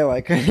guy.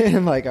 Like,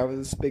 and like I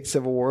was a big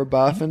Civil War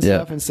buff and Yeah.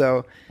 stuff. And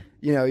so,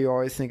 you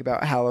always think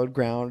about hallowed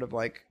ground of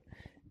like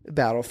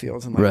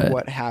battlefields and like Right.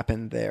 what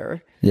happened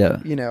there.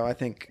 Yeah. I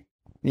think,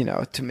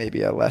 to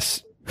maybe a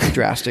less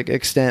drastic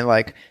extent,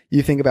 like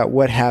you think about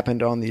what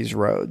happened on these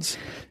roads.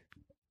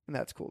 And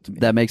that's cool to me.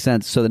 That makes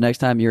sense. So the next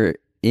time you're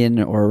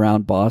in or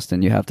around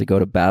Boston, you have to go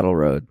to Battle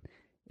Road.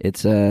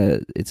 It's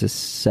a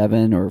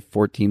 7 or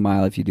 14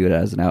 mile, if you do it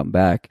as an out and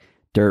back,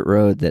 dirt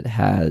road that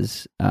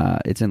has,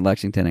 it's in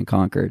Lexington and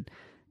Concord.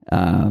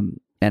 And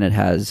it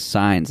has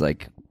signs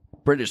like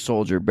British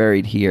soldier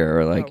buried here,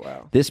 or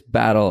like this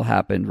battle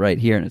happened right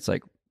here. And it's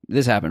like,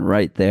 this happened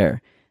right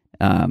there.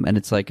 And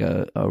it's like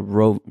a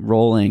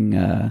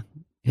rolling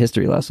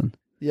history lesson.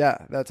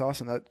 Yeah, that's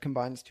awesome. That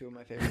combines two of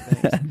my favorite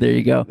things. There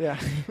you go. Yeah.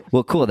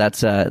 Well, cool.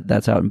 That's out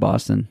in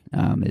Boston.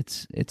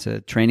 It's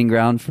a training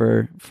ground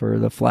for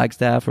the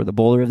Flagstaff or the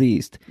Boulder of the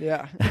East.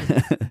 Yeah.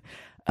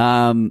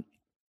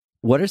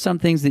 What are some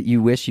things that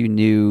you wish you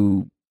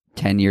knew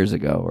 10 years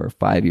ago or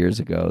 5 years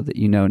ago that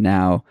you know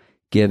now,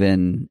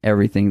 given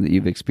everything that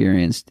you've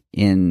experienced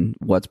in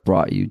what's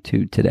brought you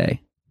to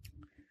today?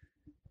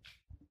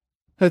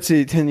 Let's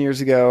see, 10 years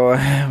ago, well,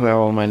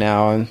 how old am I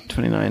now? I'm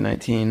 29,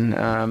 19.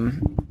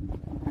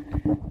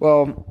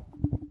 Well,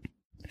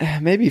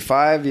 maybe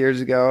 5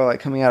 years ago, like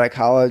coming out of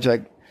college,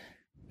 like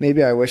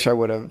maybe I wish I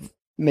would have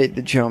made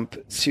the jump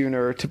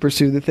sooner to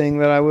pursue the thing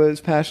that I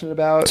was passionate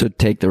about. So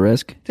take the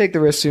risk? Take the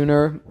risk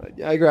sooner.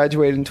 I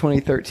graduated in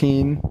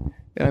 2013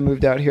 and I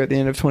moved out here at the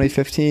end of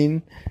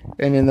 2015.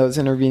 And in those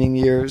intervening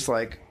years,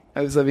 like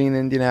I was living in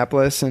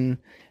Indianapolis and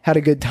had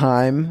a good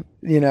time,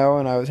 and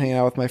I was hanging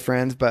out with my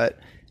friends, but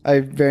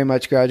I very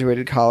much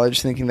graduated college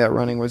thinking that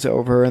running was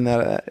over and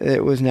that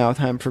it was now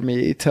time for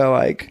me to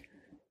like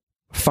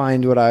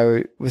find what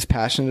I was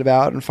passionate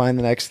about and find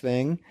the next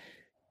thing,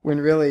 when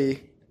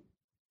really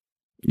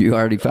you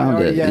already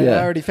found it. Yeah,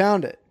 I already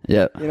found it.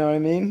 Yeah. You know what I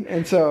mean?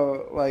 And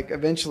so like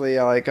eventually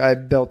I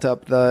built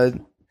up the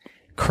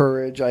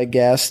courage, I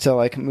guess, to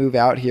like move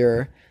out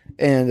here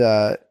and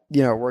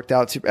it worked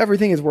out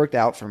everything has worked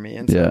out for me.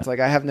 And so it's like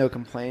I have no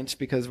complaints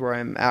because where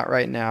I'm at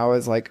right now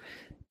is like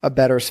a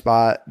better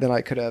spot than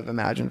I could have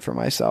imagined for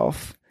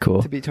myself.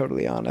 Cool. To be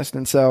totally honest.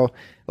 And so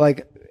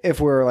like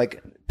if we're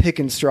like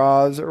picking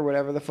straws or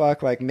whatever the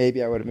fuck, like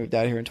maybe I would have moved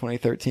out here in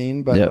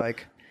 2013, but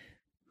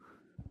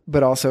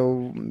but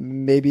also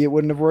maybe it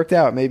wouldn't have worked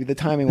out. Maybe the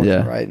timing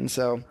wasn't right. And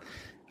so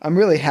I'm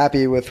really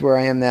happy with where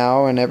I am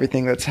now and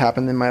everything that's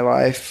happened in my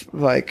life.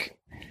 Like,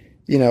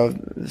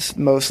 it's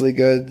mostly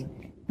good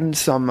and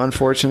some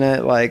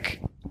unfortunate.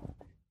 Like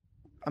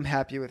I'm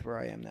happy with where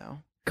I am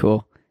now.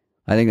 Cool.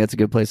 I think that's a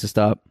good place to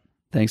stop.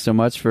 Thanks so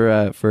much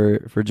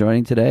for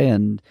joining today,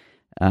 and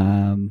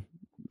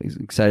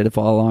excited to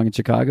follow along in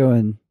Chicago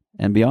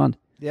and beyond.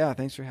 Yeah,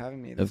 thanks for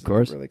having me. This of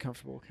course. Is a really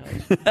comfortable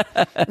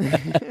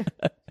couch.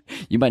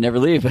 You might never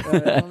leave. I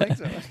don't think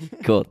so.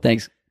 Cool.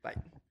 Thanks. Bye.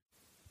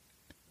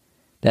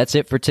 That's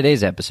it for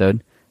today's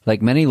episode.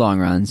 Like many long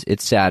runs,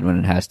 it's sad when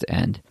it has to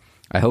end.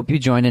 I hope you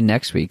join in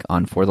next week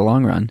on For the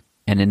Long Run.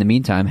 And in the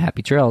meantime,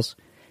 happy trails.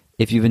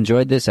 If you've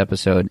enjoyed this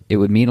episode, it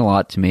would mean a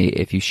lot to me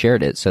if you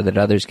shared it so that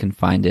others can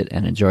find it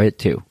and enjoy it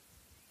too.